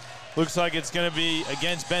rebound. Looks like it's going to be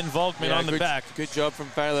against Ben Volkman on the back. Good job from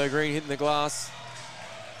Thalo Green hitting the glass.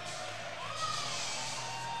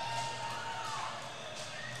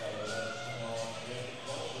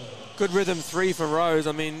 Good rhythm 3 for Rose.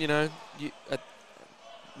 I mean, when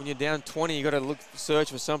you're down 20, you got to search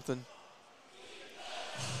for something.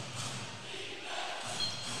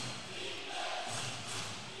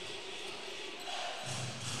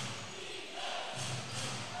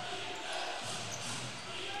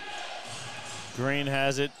 Green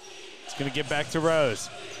has it. It's going to get back to Rose.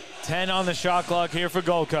 10 on the shot clock here for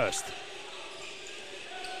Gold Coast.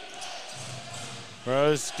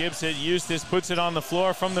 Rose skips it. Eustace puts it on the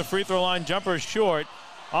floor from the free throw line. Jumper short.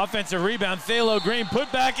 Offensive rebound. Thalo Green.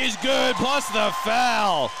 Put back is good. Plus the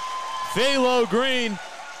foul. Thalo Green.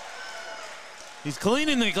 He's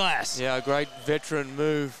cleaning the glass. Yeah, a great veteran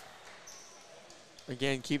move.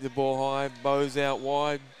 Again, keep the ball high. Bows out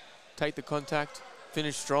wide. Take the contact.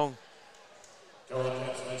 Finish strong.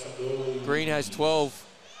 Green has 12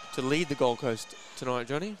 to lead the Gold Coast tonight,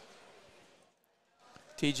 Johnny.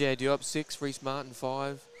 TJ Diop 6, Reese Martin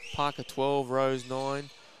 5, Parker 12, Rose 9,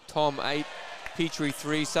 Tom 8, Petrie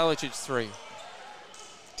 3, Salicic 3.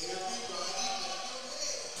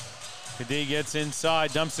 Kadee gets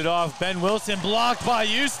inside, dumps it off. Ben Wilson blocked by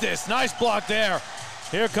Eustace. Nice block there.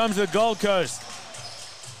 Here comes the Gold Coast.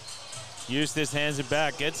 Eustace hands it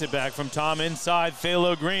back, gets it back from Tom inside.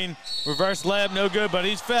 Thalo Green, reverse layup, no good, but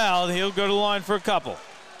he's fouled. He'll go to the line for a couple.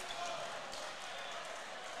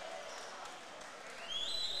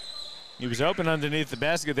 He was open underneath the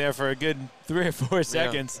basket there for a good 3 or 4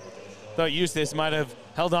 seconds. Yeah. Thought Eustace might have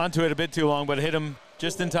held on to it a bit too long, but hit him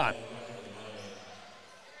just in time.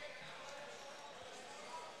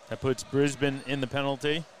 That puts Brisbane in the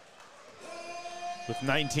penalty with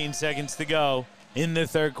 19 seconds to go in the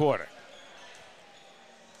third quarter.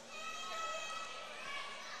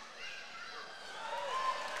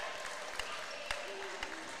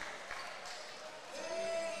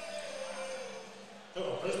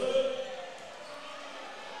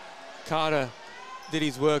 Carter did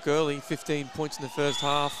his work early, 15 points in the first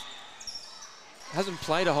half. Hasn't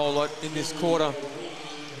played a whole lot in this quarter.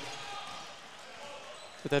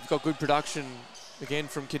 But they've got good production, again,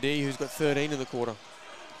 from Kadee, who's got 13 in the quarter.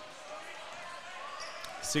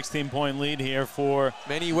 16-point lead here for...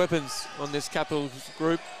 Many weapons on this Capitals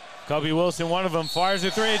group. Cubby Wilson, one of them, fires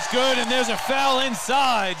a 3. It's good, and there's a foul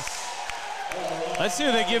inside. Let's see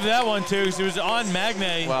who they give that one to, because it was on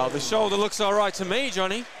Magne. Wow, the shoulder looks all right to me,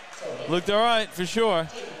 Johnny. Looked all right, for sure.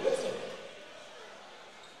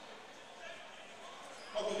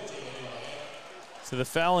 So the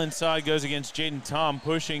foul inside goes against Jaden Tom,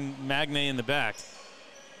 pushing Magne in the back.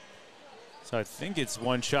 So I think it's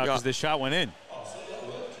one shot, because the shot went in.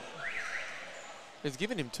 It's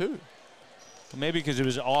given him 2. Maybe because it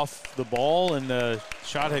was off the ball and the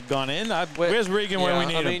shot had gone in. Where's Regan when we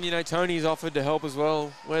need him? I mean, you know, Tony's offered to help as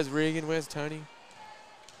well. Where's Regan? Where's Tony?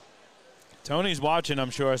 Tony's watching, I'm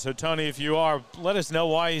sure. So, Tony, if you are, let us know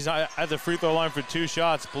why he's at the free throw line for 2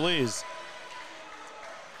 shots, please.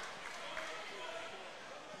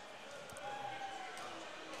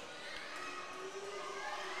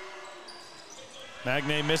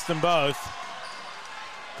 Magne missed them both.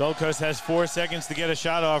 Gold Coast has 4 seconds to get a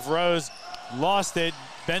shot off. Rose lost it.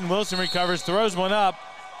 Ben Wilson recovers, throws one up.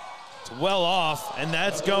 It's well off, and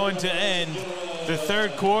that's going to end the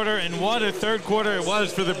third quarter. And what a third quarter it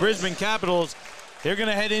was for the Brisbane Capitals. They're going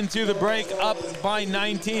to head into the break up by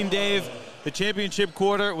 19, Dave. The championship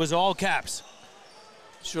quarter was all caps.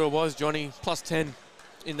 Sure was, Johnny. Plus 10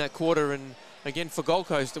 in that quarter. And again, for Gold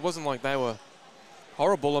Coast, it wasn't like they were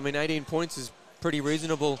horrible. I mean, 18 points is pretty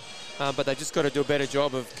reasonable, but they just got to do a better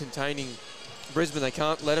job of containing Brisbane. They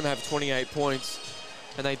can't let them have 28 points.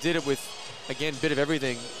 And they did it with, again, a bit of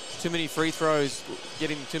everything. Too many free throws,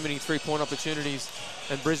 getting too many three-point opportunities,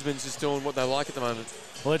 and Brisbane's just doing what they like at the moment.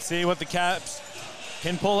 Well, let's see what the Caps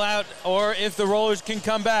can pull out, or if the Rollers can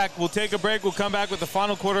come back. We'll take a break. We'll come back with the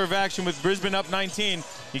final quarter of action with Brisbane up 19.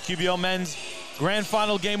 The QBL Men's Grand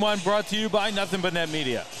Final Game 1 brought to you by Nothing But Net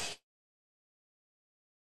Media.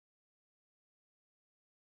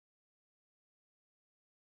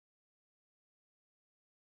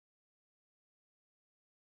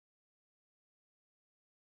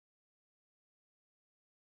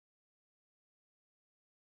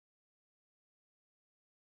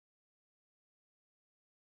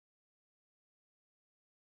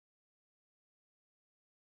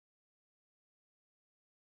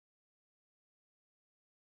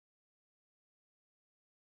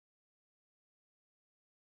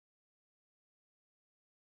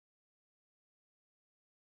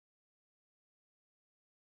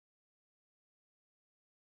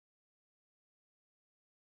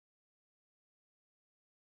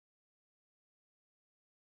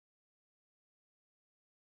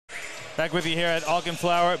 Back with you here at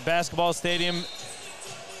Auchenflower Basketball Stadium,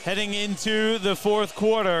 heading into the fourth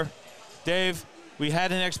quarter. Dave, we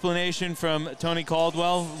had an explanation from Tony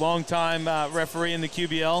Caldwell, longtime referee in the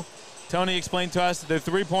QBL. Tony explained to us the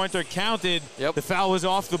three-pointer counted. Yep. The foul was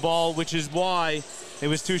off the ball, which is why it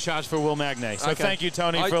was 2 shots for Will Magne. So Thank you,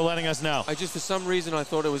 Tony, for letting us know. I just, for some reason, I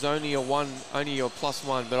thought it was only a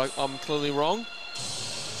 +1, but I'm clearly wrong,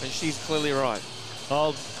 and she's clearly right.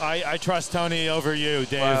 Well, I trust Tony over you,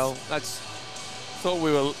 Dave. Well, I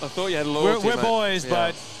thought you had loyalty. We're boys,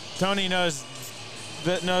 but Tony knows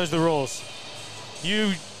the rules.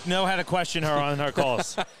 You know how to question her on her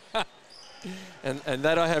calls. and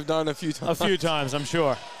that I have done a few times. A few times, I'm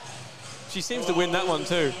sure. She seems to win that one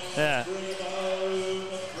too. Yeah.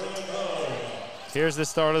 Here's the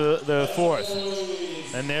start of the fourth,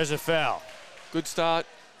 and there's a foul. Good start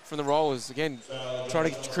from the Rollers. Again, trying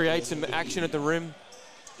to create some action at the rim.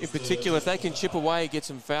 In particular, if they can chip away, get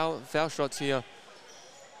some foul shots here.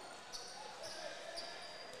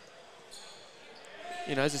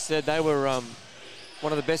 You know, as I said, they were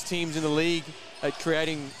one of the best teams in the league at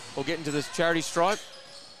creating or getting to this charity stripe.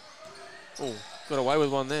 Oh, got away with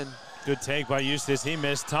one then. Good take by Eustace. He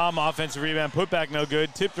missed. Tom, offensive rebound, put back no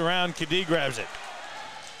good. Tipped around, Kadee grabs it.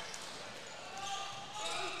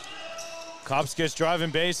 Kopskis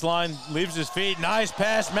driving baseline, leaves his feet. Nice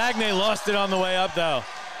pass. Magne lost it on the way up, though.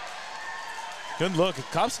 Good look.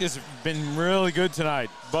 Kopskis has been really good tonight,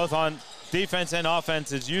 both on defense and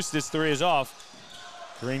offense, as Eustace 3 is off.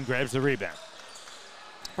 Green grabs the rebound.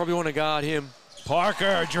 Probably want to guard him.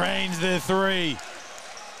 Parker drains the 3.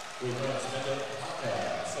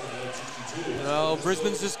 No,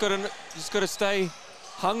 Brisbane's just got to stay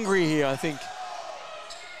hungry here, I think.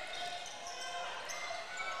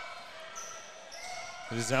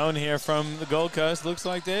 The zone here from the Gold Coast, looks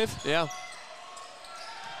like, Dave. Yeah.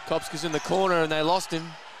 Kopskis in the corner, and they lost him.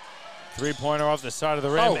 Three-pointer off the side of the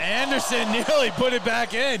rim. Oh. Anderson nearly put it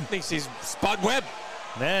back in. Thinks he's Spud Webb.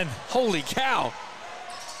 Man. Holy cow.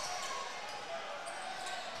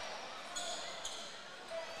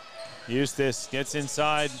 Eustace gets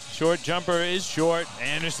inside. Short jumper is short.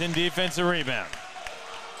 Anderson defensive rebound.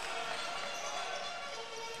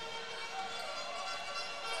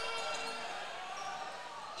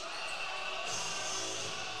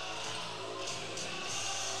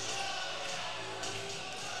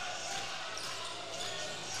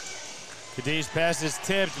 Cadie's pass is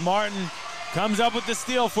tipped. Martin comes up with the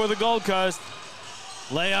steal for the Gold Coast.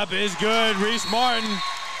 Layup is good. Reese Martin.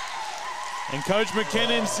 And Coach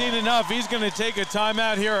McKinnon's seen enough. He's going to take a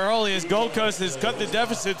timeout here early as Gold Coast has cut the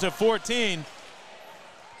deficit to 14.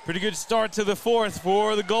 Pretty good start to the fourth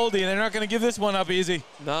for the Goldie, and they're not going to give this one up easy.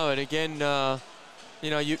 No, and again, you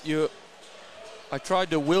know, I tried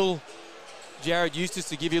to will Jared Eustace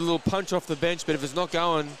to give you a little punch off the bench, but if it's not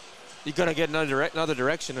going, you're going to get another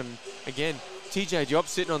direction. And again, TJ Diop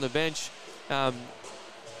sitting on the bench.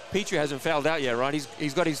 Petrie hasn't fouled out yet, right?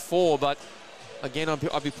 He's got his 4, but again,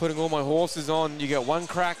 I'll be putting all my horses on. You get one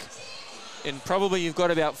crack, and probably you've got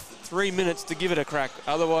about 3 minutes to give it a crack.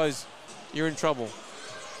 Otherwise, you're in trouble.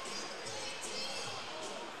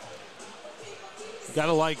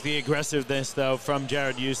 Gotta like the aggressiveness though from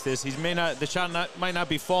Jared Eustace. The shot might not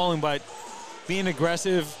be falling, but being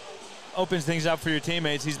aggressive opens things up for your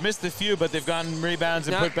teammates. He's missed a few, but they've gotten rebounds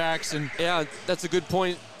and putbacks. And yeah, that's a good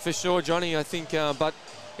point for sure, Johnny. I think, but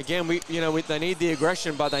again, they need the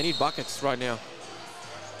aggression, but they need buckets right now.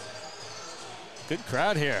 Good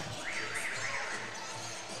crowd here.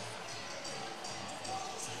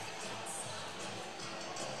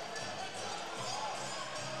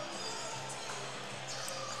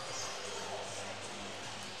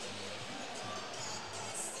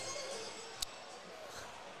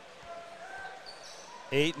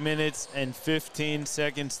 Eight minutes and 15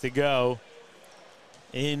 seconds to go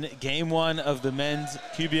in game 1 of the men's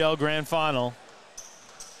QBL Grand Final.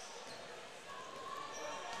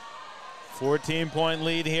 14-point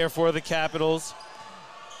lead here for the Capitals.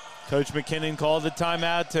 Coach McKinnon called the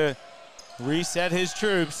timeout to reset his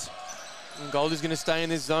troops. And Goldie's going to stay in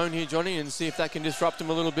this zone here, Johnny, and see if that can disrupt him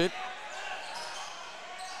a little bit.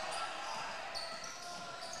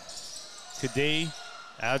 Kadee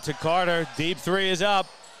out to Carter. Deep 3 is up.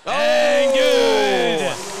 Oh! And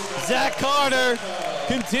good! Zach Carter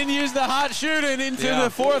continues the hot shooting into the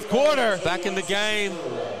fourth quarter. Back in the game.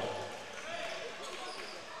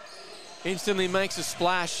 Instantly makes a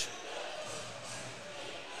splash.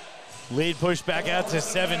 Lead pushed back out to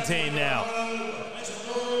 17 now.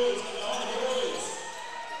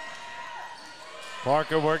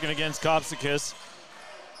 Parker working against Kopsikis.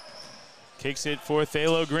 Kicks it for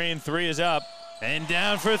Thalo Green. 3 is up. And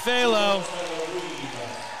down for Thalo.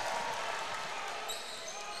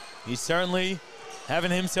 He's certainly having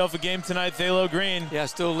himself a game tonight, Thalo Green. Yeah,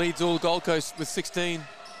 still leads all Gold Coast with 16.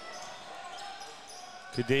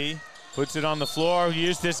 Kadee puts it on the floor.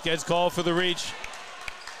 Eustace gets called for the reach.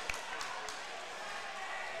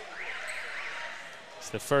 It's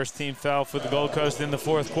the first team foul for the Gold Coast in the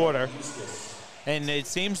fourth quarter. And it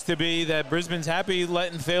seems to be that Brisbane's happy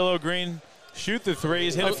letting Thalo Green shoot the 3.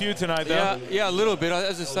 He's hit a few tonight, though. Yeah, a little bit.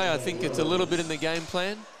 As I say, I think it's a little bit in the game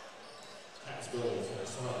plan.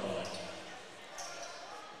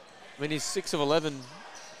 I mean, he's 6 of 11,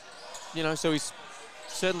 you know, so he's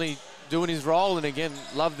certainly doing his role. And again,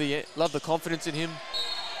 love the confidence in him.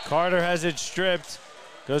 Carter has it stripped.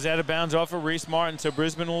 Goes out of bounds off of Reese Martin, so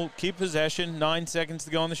Brisbane will keep possession. 9 seconds to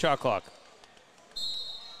go on the shot clock.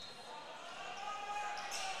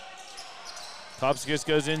 Kopsikis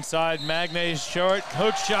goes inside. Magne's short.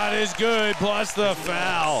 Hook shot is good, plus the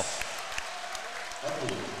foul.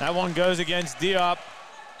 That one goes against Diop.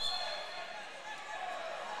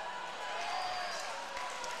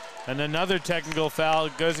 And another technical foul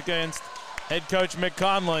goes against head coach Mick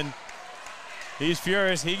Conlon. He's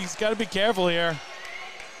furious. He's got to be careful here.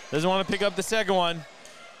 Doesn't want to pick up the second one.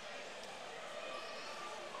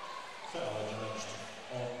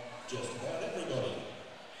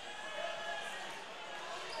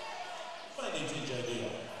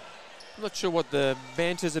 I'm not sure what the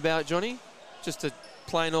banter's about, Johnny. Just a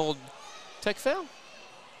plain old tech foul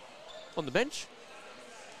on the bench.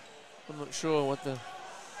 I'm not sure what the...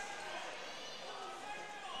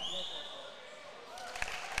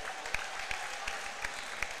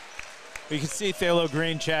 We can see Thalo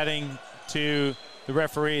Green chatting to the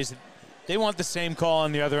referees. They want the same call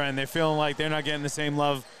on the other end. They're feeling like they're not getting the same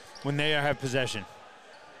love when they have possession.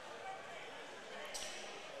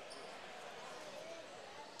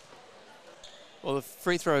 Well, the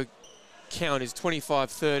free throw count is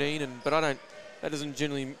 25-13, but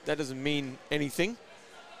that doesn't mean anything.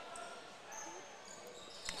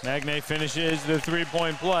 Magne finishes the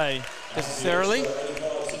three-point play. Necessarily.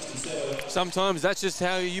 Sometimes that's just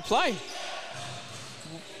how you play.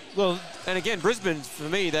 Well, and again, Brisbane, for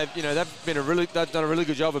me, they've done a really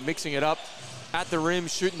good job of mixing it up at the rim,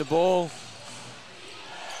 shooting the ball.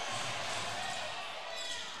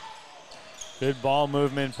 Good ball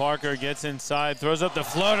movement. Parker gets inside, throws up the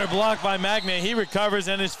floater, blocked by Magne. He recovers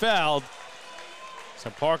and is fouled. So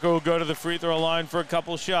Parker will go to the free throw line for a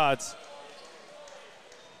couple shots.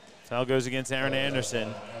 Foul goes against Aaron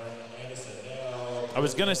Anderson. I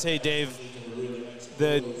was going to say, Dave,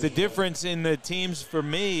 the difference in the teams for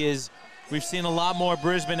me is we've seen a lot more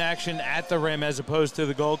Brisbane action at the rim as opposed to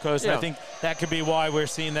the Gold Coast. Yeah. I think that could be why we're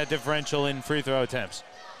seeing that differential in free throw attempts.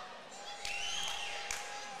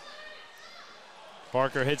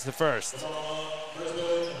 Parker hits the first.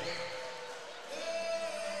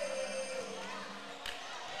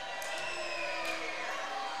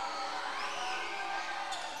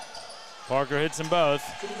 Parker hits them both.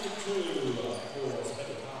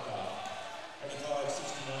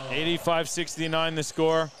 85-69 the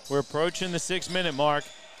score. We're approaching the 6-minute mark.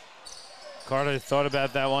 Carter thought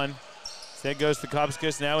about that one. Instead goes to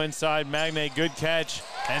Kopskis, now inside. Magne, good catch,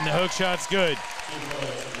 and the hook shot's good.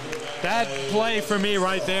 That play for me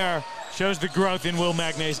right there shows the growth in Will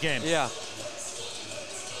Magne's game. Yeah.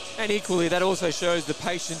 And equally, that also shows the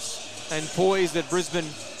patience and poise that Brisbane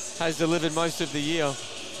has delivered most of the year.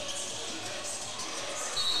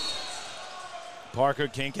 Parker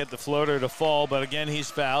can't get the floater to fall, but again,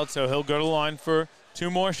 he's fouled, so he'll go to the line for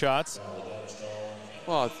 2 more shots.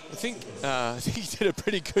 Well, I think he did a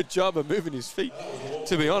pretty good job of moving his feet,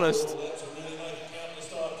 to be honest.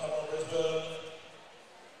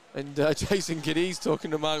 And Jason Caddy's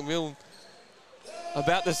talking to Mark Milne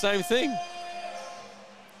about the same thing.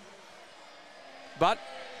 But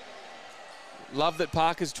love that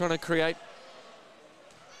Parker's trying to create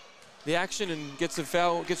the action and gets a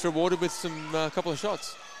foul, gets rewarded with some couple of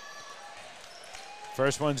shots.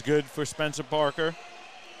 First one's good for Spencer Parker.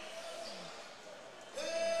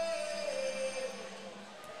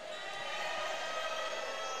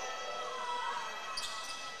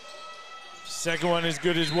 Second one is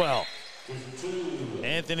good as well.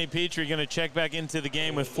 Anthony Petrie going to check back into the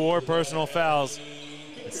game with 4 personal fouls.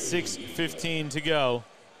 6:15 to go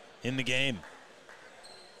in the game.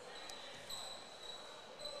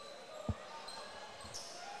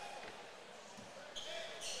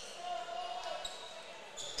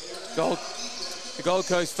 The Gold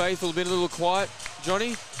Coast faithful have been a little quiet,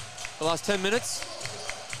 Johnny, the last 10 minutes.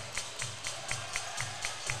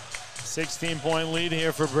 16-point lead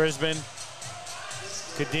here for Brisbane.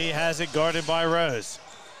 Cadee has it guarded by Rose.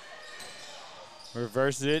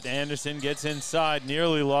 Reverses it. Anderson gets inside.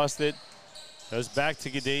 Nearly lost it. Goes back to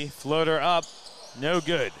Cadee. Floater up. No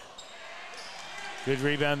good. Good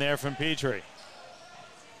rebound there from Petrie.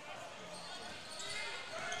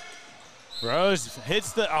 Rose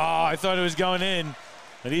hits the, I thought it was going in,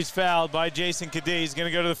 but he's fouled by Jason Cadee. He's going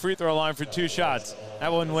to go to the free throw line for 2 shots.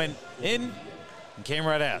 That one went in and came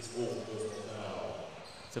right out.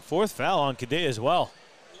 It's a 4th foul on Cadee as well.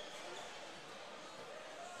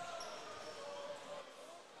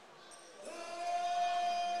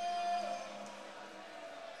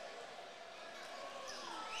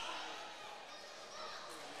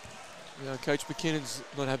 Yeah, Coach McKinnon's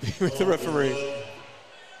not happy with the referee.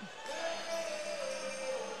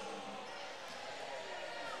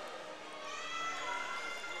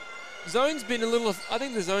 Zone's been a little, I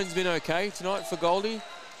think the zone's been okay tonight for Goldie.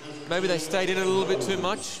 Maybe they stayed in it a little bit too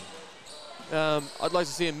much. I'd like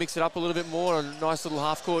to see him mix it up a little bit more. A nice little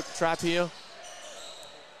half-court trap here.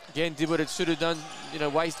 Again, did what it should have done, you know,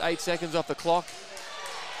 waste 8 seconds off the clock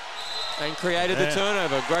and created the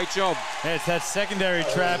turnover. Great job. Yeah, it's that secondary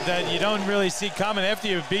trap that you don't really see coming after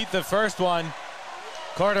you beat the first one.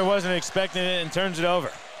 Carter wasn't expecting it and turns it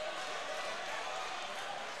over.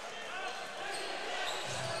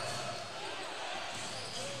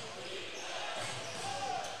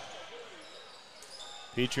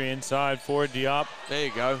 Petrie inside for Diop. There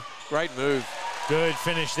you go. Great move. Good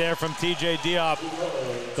finish there from TJ Diop.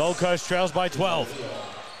 Gold Coast trails by 12.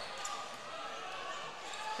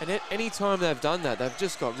 And at any time they've done that, they've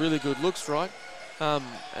just got really good looks, right? And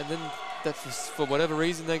then that for whatever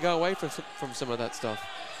reason they go away from some of that stuff.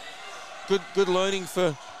 Good learning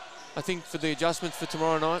for, I think, for the adjustments for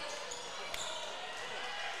tomorrow night.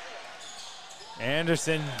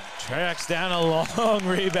 Anderson tracks down a long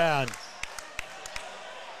rebound.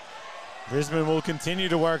 Brisbane will continue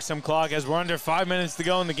to work some clock as we're under 5 minutes to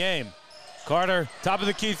go in the game. Carter, top of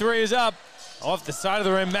the key 3 is up. Off the side of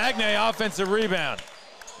the rim, Magne offensive rebound.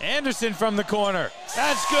 Anderson from the corner.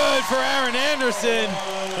 That's good for Aaron Anderson.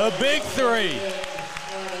 A big 3.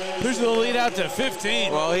 Pushes the lead out to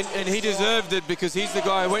 15. Well, and he deserved it because he's the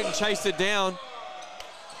guy who went and chased it down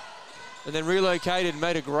and then relocated and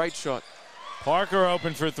made a great shot. Parker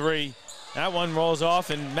open for 3. That one rolls off,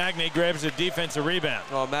 and Magne grabs a defensive rebound.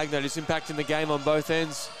 Oh, Magne is impacting the game on both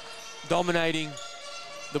ends, dominating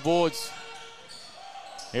the boards.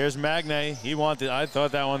 Here's Magne. I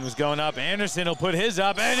thought that one was going up. Anderson will put his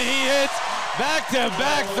up, and he hits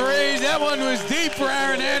back-to-back threes. That one was deep for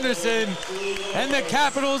Aaron Anderson. And the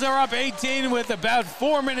Capitals are up 18 with about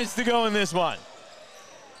 4 minutes to go in this one.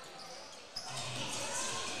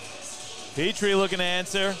 Petrie looking to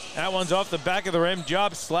answer. That one's off the back of the rim.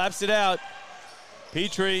 Job slaps it out.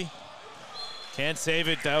 Petrie can't save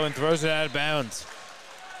it, though, and throws it out of bounds.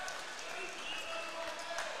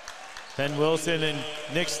 Ben Wilson and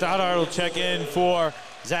Nick Stoddard will check in for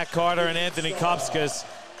Zach Carter and Anthony Kopskas.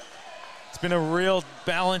 It's been a real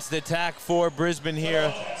balanced attack for Brisbane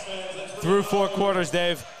here through 4 quarters,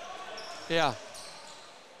 Dave. Yeah.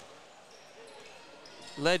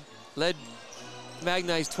 Led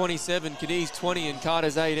Magne's 27, Cadiz 20, and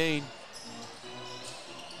Carter's 18.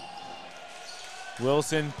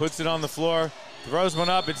 Wilson puts it on the floor, throws one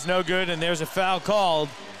up, it's no good, and there's a foul called.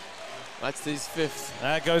 That's his 5th.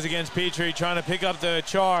 That goes against Petrie, trying to pick up the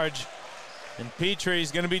charge. And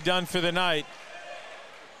Petrie's going to be done for the night.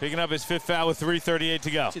 Picking up his 5th foul with 3:38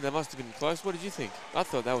 to go. Gee, that must have been close. What did you think? I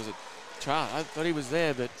thought that was a charge. I thought he was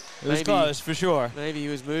there, but it was close, for sure. Maybe he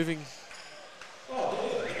was moving.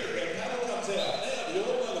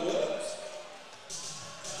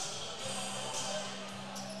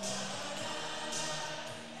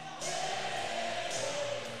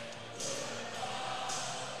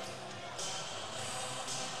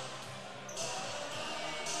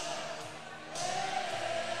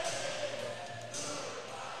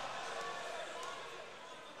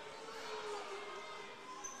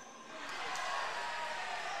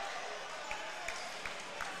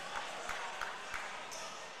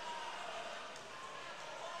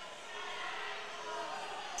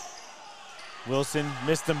 Wilson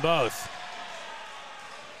missed them both.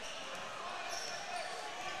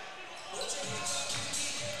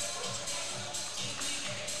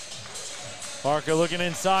 Parker looking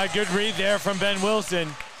inside. Good read there from Ben Wilson.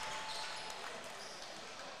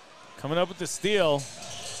 Coming up with the steal.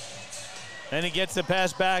 Then he gets the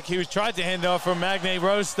pass back. He was tried to hand off from Magne.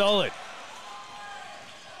 Rose stole it.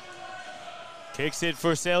 Kicks it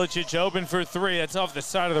for Selicic, open for 3. That's off the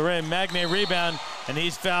side of the rim. Magne rebound, and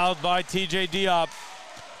he's fouled by TJ Diop.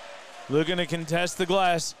 Looking to contest the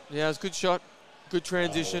glass. Yeah, it was a good shot. Good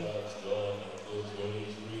transition.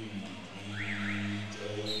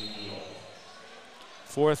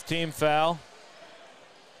 Fourth team foul.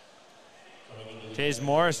 Taze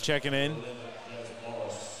Morris checking in.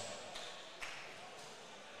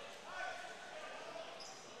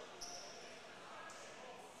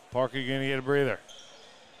 Parker going to get a breather.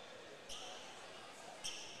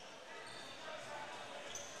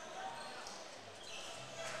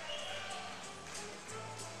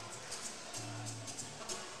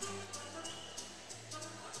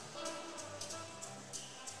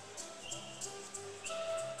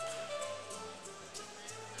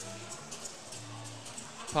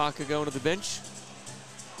 Parker going to the bench.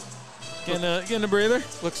 Getting a breather.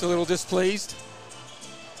 Looks a little displeased.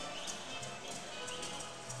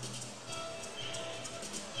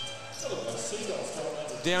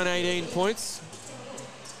 Down 18 points.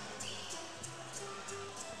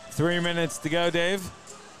 3 minutes to go, Dave.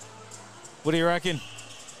 What do you reckon?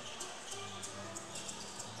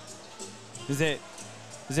 Is it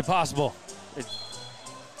possible? It's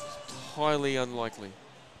highly unlikely.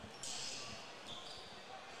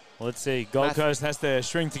 Let's see. Gold Coast has to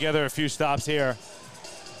string together a few stops here.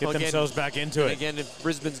 Get themselves back into it. Again, if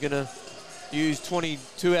Brisbane's going to use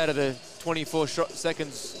 22 out of the 24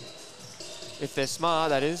 seconds, if they're smart,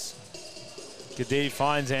 that is. Kadee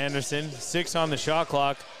finds Anderson. 6 on the shot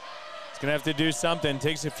clock. He's going to have to do something.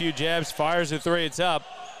 Takes a few jabs, fires a 3. It's up.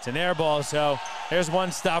 It's an air ball, so there's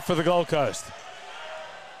one stop for the Gold Coast.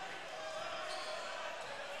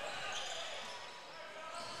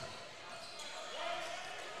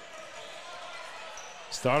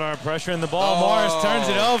 Stoddard pressuring the ball. Morris turns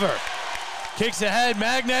it over. Kicks ahead.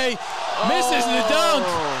 Magne misses the dunk.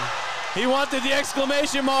 He wanted the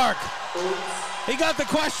exclamation mark. He got the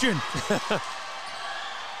question.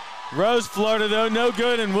 Rose floated though, no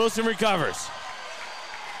good, and Wilson recovers.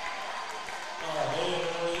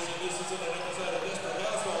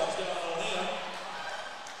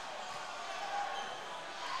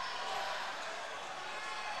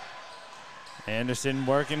 Anderson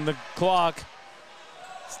working the clock.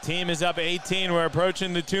 His team is up 18. We're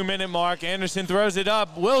approaching the 2-minute mark. Anderson throws it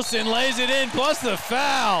up. Wilson lays it in, plus the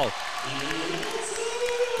foul.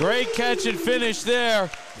 Great catch and finish there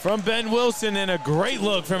from Ben Wilson, and a great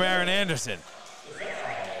look from Aaron Anderson.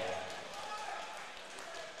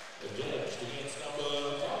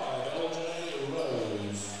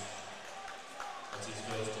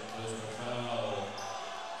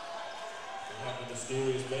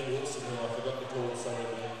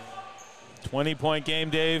 20-point game,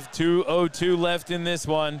 Dave. 2:02 left in this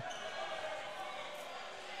one.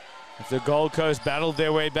 If the Gold Coast battled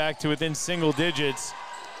their way back to within single digits,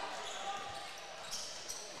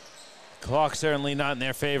 clock certainly not in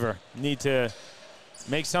their favor. Need to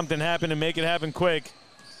make something happen and make it happen quick.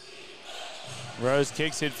 Rose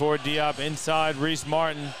kicks it for Diop inside. Reese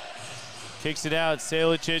Martin kicks it out.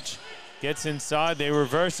 Selicic gets inside. They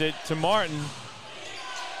reverse it to Martin.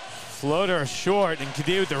 Floater short, and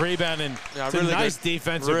Kadhi with the rebound, and it's really a nice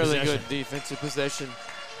defensive possession. Really good defensive possession.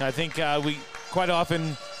 I think we quite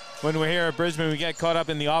often, when we're here at Brisbane, we get caught up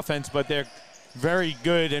in the offense, but they're very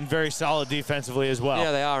good and very solid defensively as well.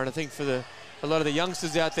 Yeah, they are, and I think for a lot of the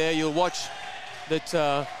youngsters out there, you'll watch that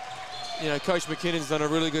Coach McKinnon's done a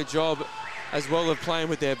really good job as well of playing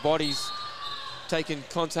with their bodies, taking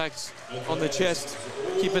contacts on the chest,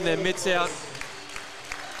 keeping their mitts out.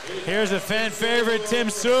 Here's a fan favorite, Tim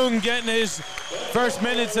Soong, getting his first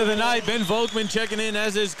minutes of the night. Ben Volkman checking in,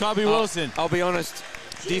 as is Kobe Wilson. I'll be honest,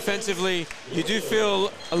 defensively, you do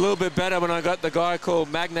feel a little bit better when I got the guy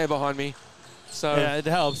called Magne behind me. So yeah, it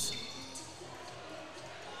helps.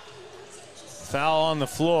 Foul on the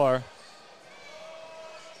floor.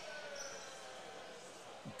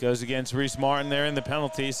 Goes against Reese Martin there in the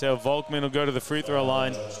penalty, so Volkman will go to the free throw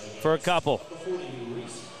line for a couple.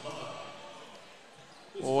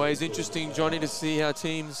 Always interesting, Johnny, to see how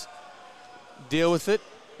teams deal with it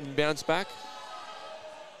and bounce back.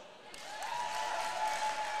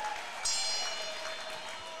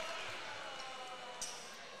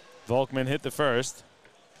 Volkman hit the first.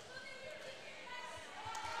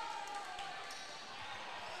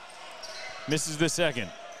 Misses the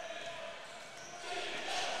second.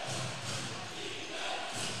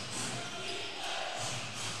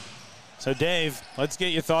 So, Dave, let's get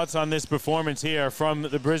your thoughts on this performance here from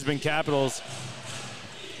the Brisbane Capitals.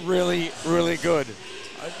 Really, really good.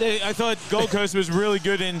 I thought Gold Coast was really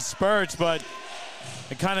good in spurts, but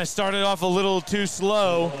it kind of started off a little too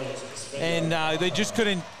slow, and they just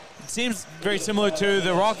couldn't. It seems very similar to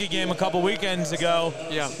the Rocky game a couple weekends ago,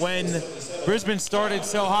 when Brisbane started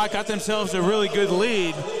so hot, got themselves a really good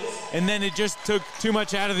lead, and then it just took too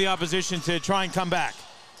much out of the opposition to try and come back.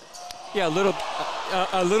 Yeah,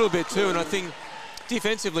 a little bit too, and I think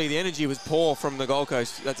defensively the energy was poor from the Gold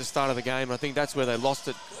Coast at the start of the game. I think that's where they lost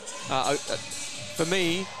it. For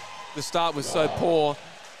me, the start was so poor,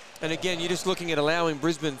 and again, you're just looking at allowing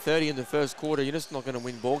Brisbane 30 in the first quarter. You're just not going to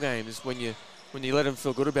win ball games when you let them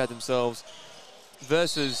feel good about themselves.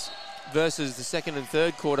 Versus the second and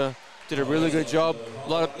third quarter, did a really good job.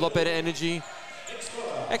 Lot better energy.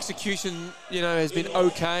 Execution, has been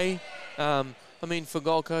okay. I mean, for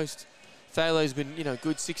Gold Coast, Thalo's been,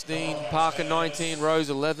 good 16, Parker 19, Rose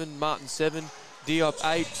 11, Martin 7, Diop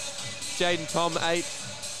 8, Jaden Tom 8.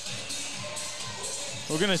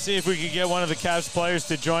 We're going to see if we can get one of the Cavs players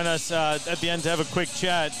to join us at the end to have a quick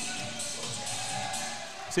chat.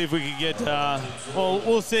 See if we can get,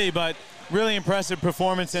 we'll see, but really impressive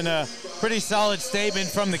performance and a pretty solid statement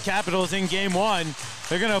from the Capitals in game one.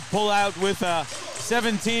 They're going to pull out with a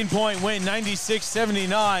 17-point win,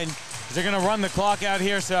 96-79. They're going to run the clock out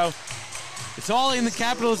here, so it's all in the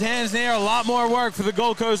Capitals' hands there. A lot more work for the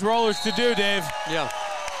Gold Coast Rollers to do, Dave. Yeah.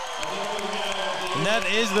 And that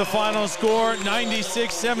is the final score,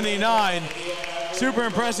 96-79. Super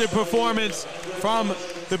impressive performance from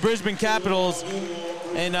the Brisbane Capitals.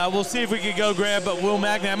 And we'll see if we can go grab Will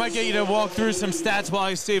Magne. I might get you to walk through some stats while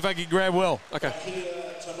I see if I can grab Will. Okay.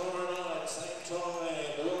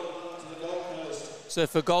 So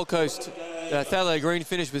for Gold Coast, Thalo Green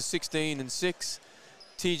finished with 16 and 6.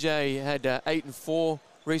 TJ had 8 and 4.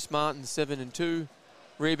 Reese Martin 7 and 2.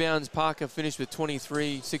 Rebounds, Parker finished with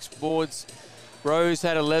 23, 6 boards. Rose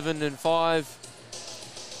had 11 and 5.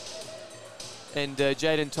 And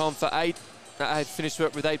Jaden Tom for 8. Had finished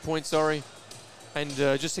with 8 points, sorry. And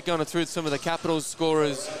just going through some of the Capitals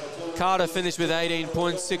scorers, Carter finished with 18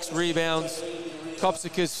 points, 6 rebounds.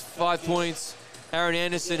 Kopsakis 5 points. Aaron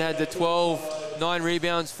Anderson had the 12, 9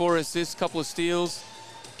 rebounds, 4 assists, couple of steals.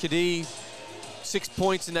 Kadhi 6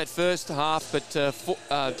 points in that first half, but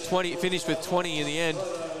 20 finished with 20 in the end.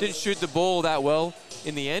 Didn't shoot the ball that well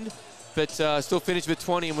in the end, but still finished with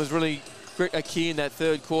 20 and was really a key in that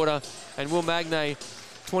third quarter. And Will Magne,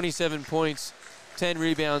 27 points, 10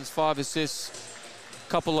 rebounds, 5 assists,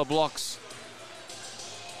 couple of blocks.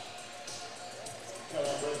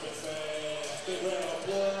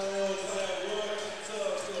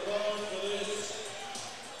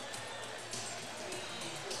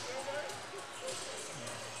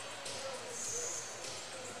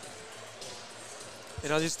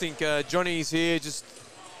 And I just think Johnny's here just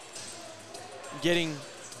getting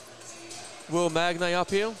Will Magnay up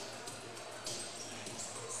here.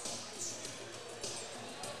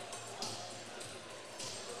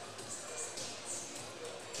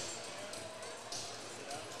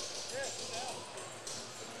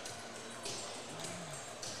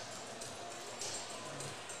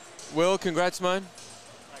 Will, congrats, man.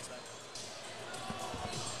 Thanks, man.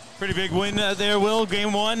 Pretty big win there, Will.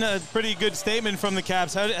 Game one, a pretty good statement from the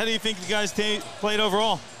Caps. How do you think you guys played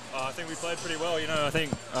overall? I think we played pretty well. You know, I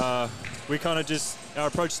think we kind of just, our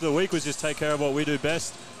approach to the week was just take care of what we do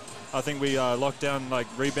best. I think we locked down, like,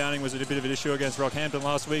 rebounding was a bit of an issue against Rockhampton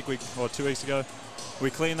last week, or 2 weeks ago.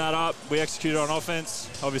 We cleaned that up. We executed on offense.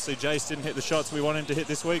 Obviously, Jace didn't hit the shots we wanted him to hit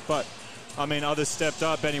this week, but, I mean, others stepped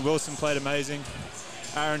up. Benny Wilson played amazing.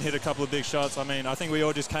 Aaron hit a couple of big shots. I mean, I think we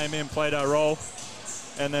all just came in, played our role,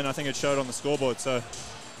 and then I think it showed on the scoreboard. So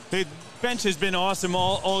the bench has been awesome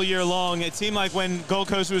all year long. It seemed like when Gold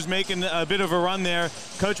Coast was making a bit of a run there,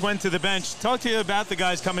 Coach went to the bench. Talk to you about the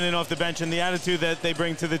guys coming in off the bench and the attitude that they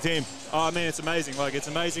bring to the team. I mean, it's amazing. Like, it's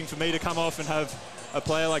amazing for me to come off and have a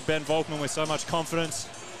player like Ben Volkman with so much confidence,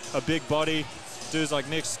 a big body, dudes like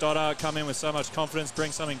Nick Stoddart come in with so much confidence,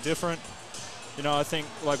 bring something different. You know, I think,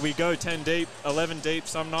 like, we go 10 deep, 11 deep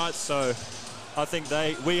some nights, so I think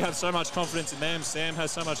we have so much confidence in them. Sam has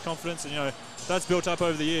so much confidence, and, you know, that's built up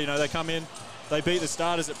over the year. You know, they come in, they beat the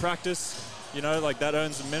starters at practice, you know, like, that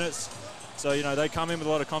earns them minutes. So, you know, they come in with a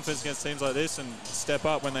lot of confidence against teams like this and step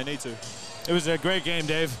up when they need to. It was a great game,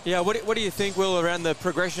 Dave. Yeah, what do you think, Will, around the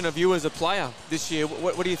progression of you as a player this year?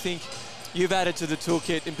 What do you think you've added to the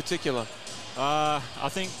toolkit in particular? I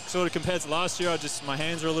think sort of compared to last year, my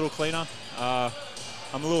hands are a little cleaner.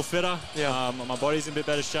 I'm a little fitter. Yeah. My body's in a bit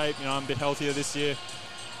better shape. You know, I'm a bit healthier this year.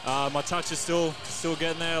 My touch is still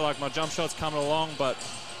getting there. Like, my jump shot's coming along, but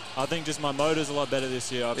I think just my motor's a lot better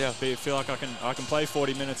this year. I feel like I can play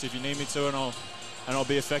 40 minutes if you need me to, and I'll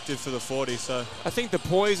be effective for the 40. So I think the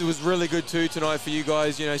poise was really good too tonight for you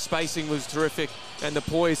guys. You know, spacing was terrific, and the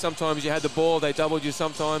poise. Sometimes you had the ball, they doubled you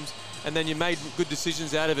sometimes, and then you made good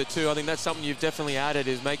decisions out of it too. I think that's something you've definitely added,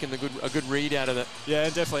 is making a good read out of it. Yeah,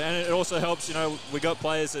 definitely. And it also helps, you know, we got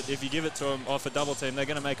players that if you give it to them off a double team, they're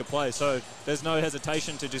going to make a play. So there's no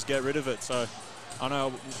hesitation to just get rid of it. So I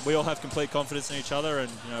know we all have complete confidence in each other, and,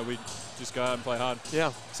 you know, we just go out and play hard.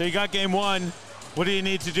 Yeah. So you got game one. What do you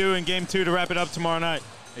need to do in game two to wrap it up tomorrow night?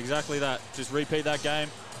 Exactly that. Just repeat that game.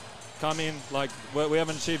 Come in, like, we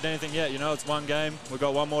haven't achieved anything yet. You know, it's one game. We've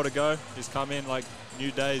got one more to go. Just come in like new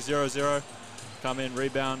day, 0-0. Come in,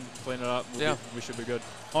 rebound, clean it up. We should be good.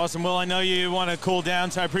 Awesome. Well, I know you want to cool down,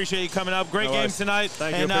 so I appreciate you coming up. Great game tonight.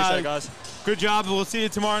 Thank you. Appreciate it, guys. Good job. We'll see you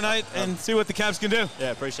tomorrow night and see what the Caps can do.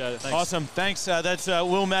 Yeah, appreciate it. Thanks. Awesome. Thanks. That's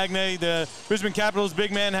Will Magnay, the Brisbane Capitals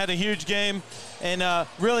big man, had a huge game and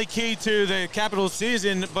really key to the Capitals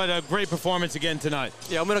season, but a great performance again tonight.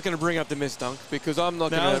 Yeah, I'm not going to bring up the missed dunk because I'm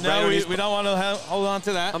not going to rain on his... we don't want to hold on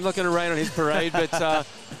to that. I'm not going to rain on his parade, but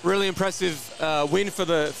really impressive win for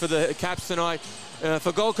the Caps tonight.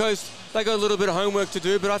 For Gold Coast, they got a little bit of homework to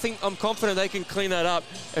do, but I'm confident they can clean that up.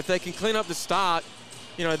 If they can clean up the start,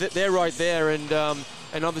 you know, they're right there, and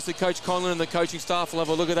obviously Coach Conlon and the coaching staff will have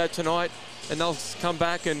a look at that tonight, and they'll come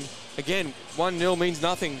back, and again, 1-0 means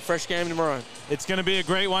nothing. Fresh game tomorrow. It's going to be a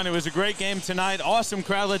great one. It was a great game tonight. Awesome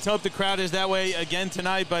crowd. Let's hope the crowd is that way again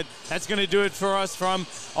tonight, but that's going to do it for us from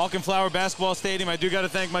Auchenflower Basketball Stadium. I do got to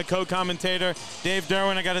thank my co-commentator, Dave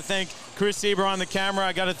Derwin. I got to thank Chris Sieber on the camera.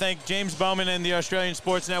 I got to thank James Bowman and the Australian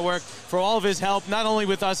Sports Network for all of his help, not only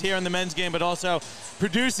with us here in the men's game, but also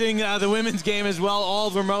producing the women's game as well,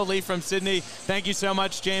 all remotely from Sydney. Thank you so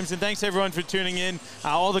much, James, and thanks everyone for tuning in.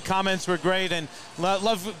 All the comments were great, and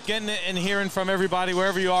love getting and hearing from everybody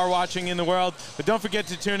wherever you are watching in the world. But don't forget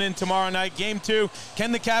to tune in tomorrow night. Game 2,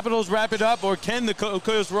 can the Capitals wrap it up, or can the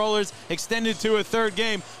Coast Rollers extend it to a third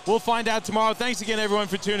game? We'll find out tomorrow. Thanks again, everyone,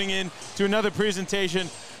 for tuning in to another presentation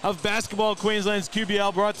of Basketball Queensland's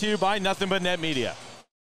QBL, brought to you by Nothing But Net Media.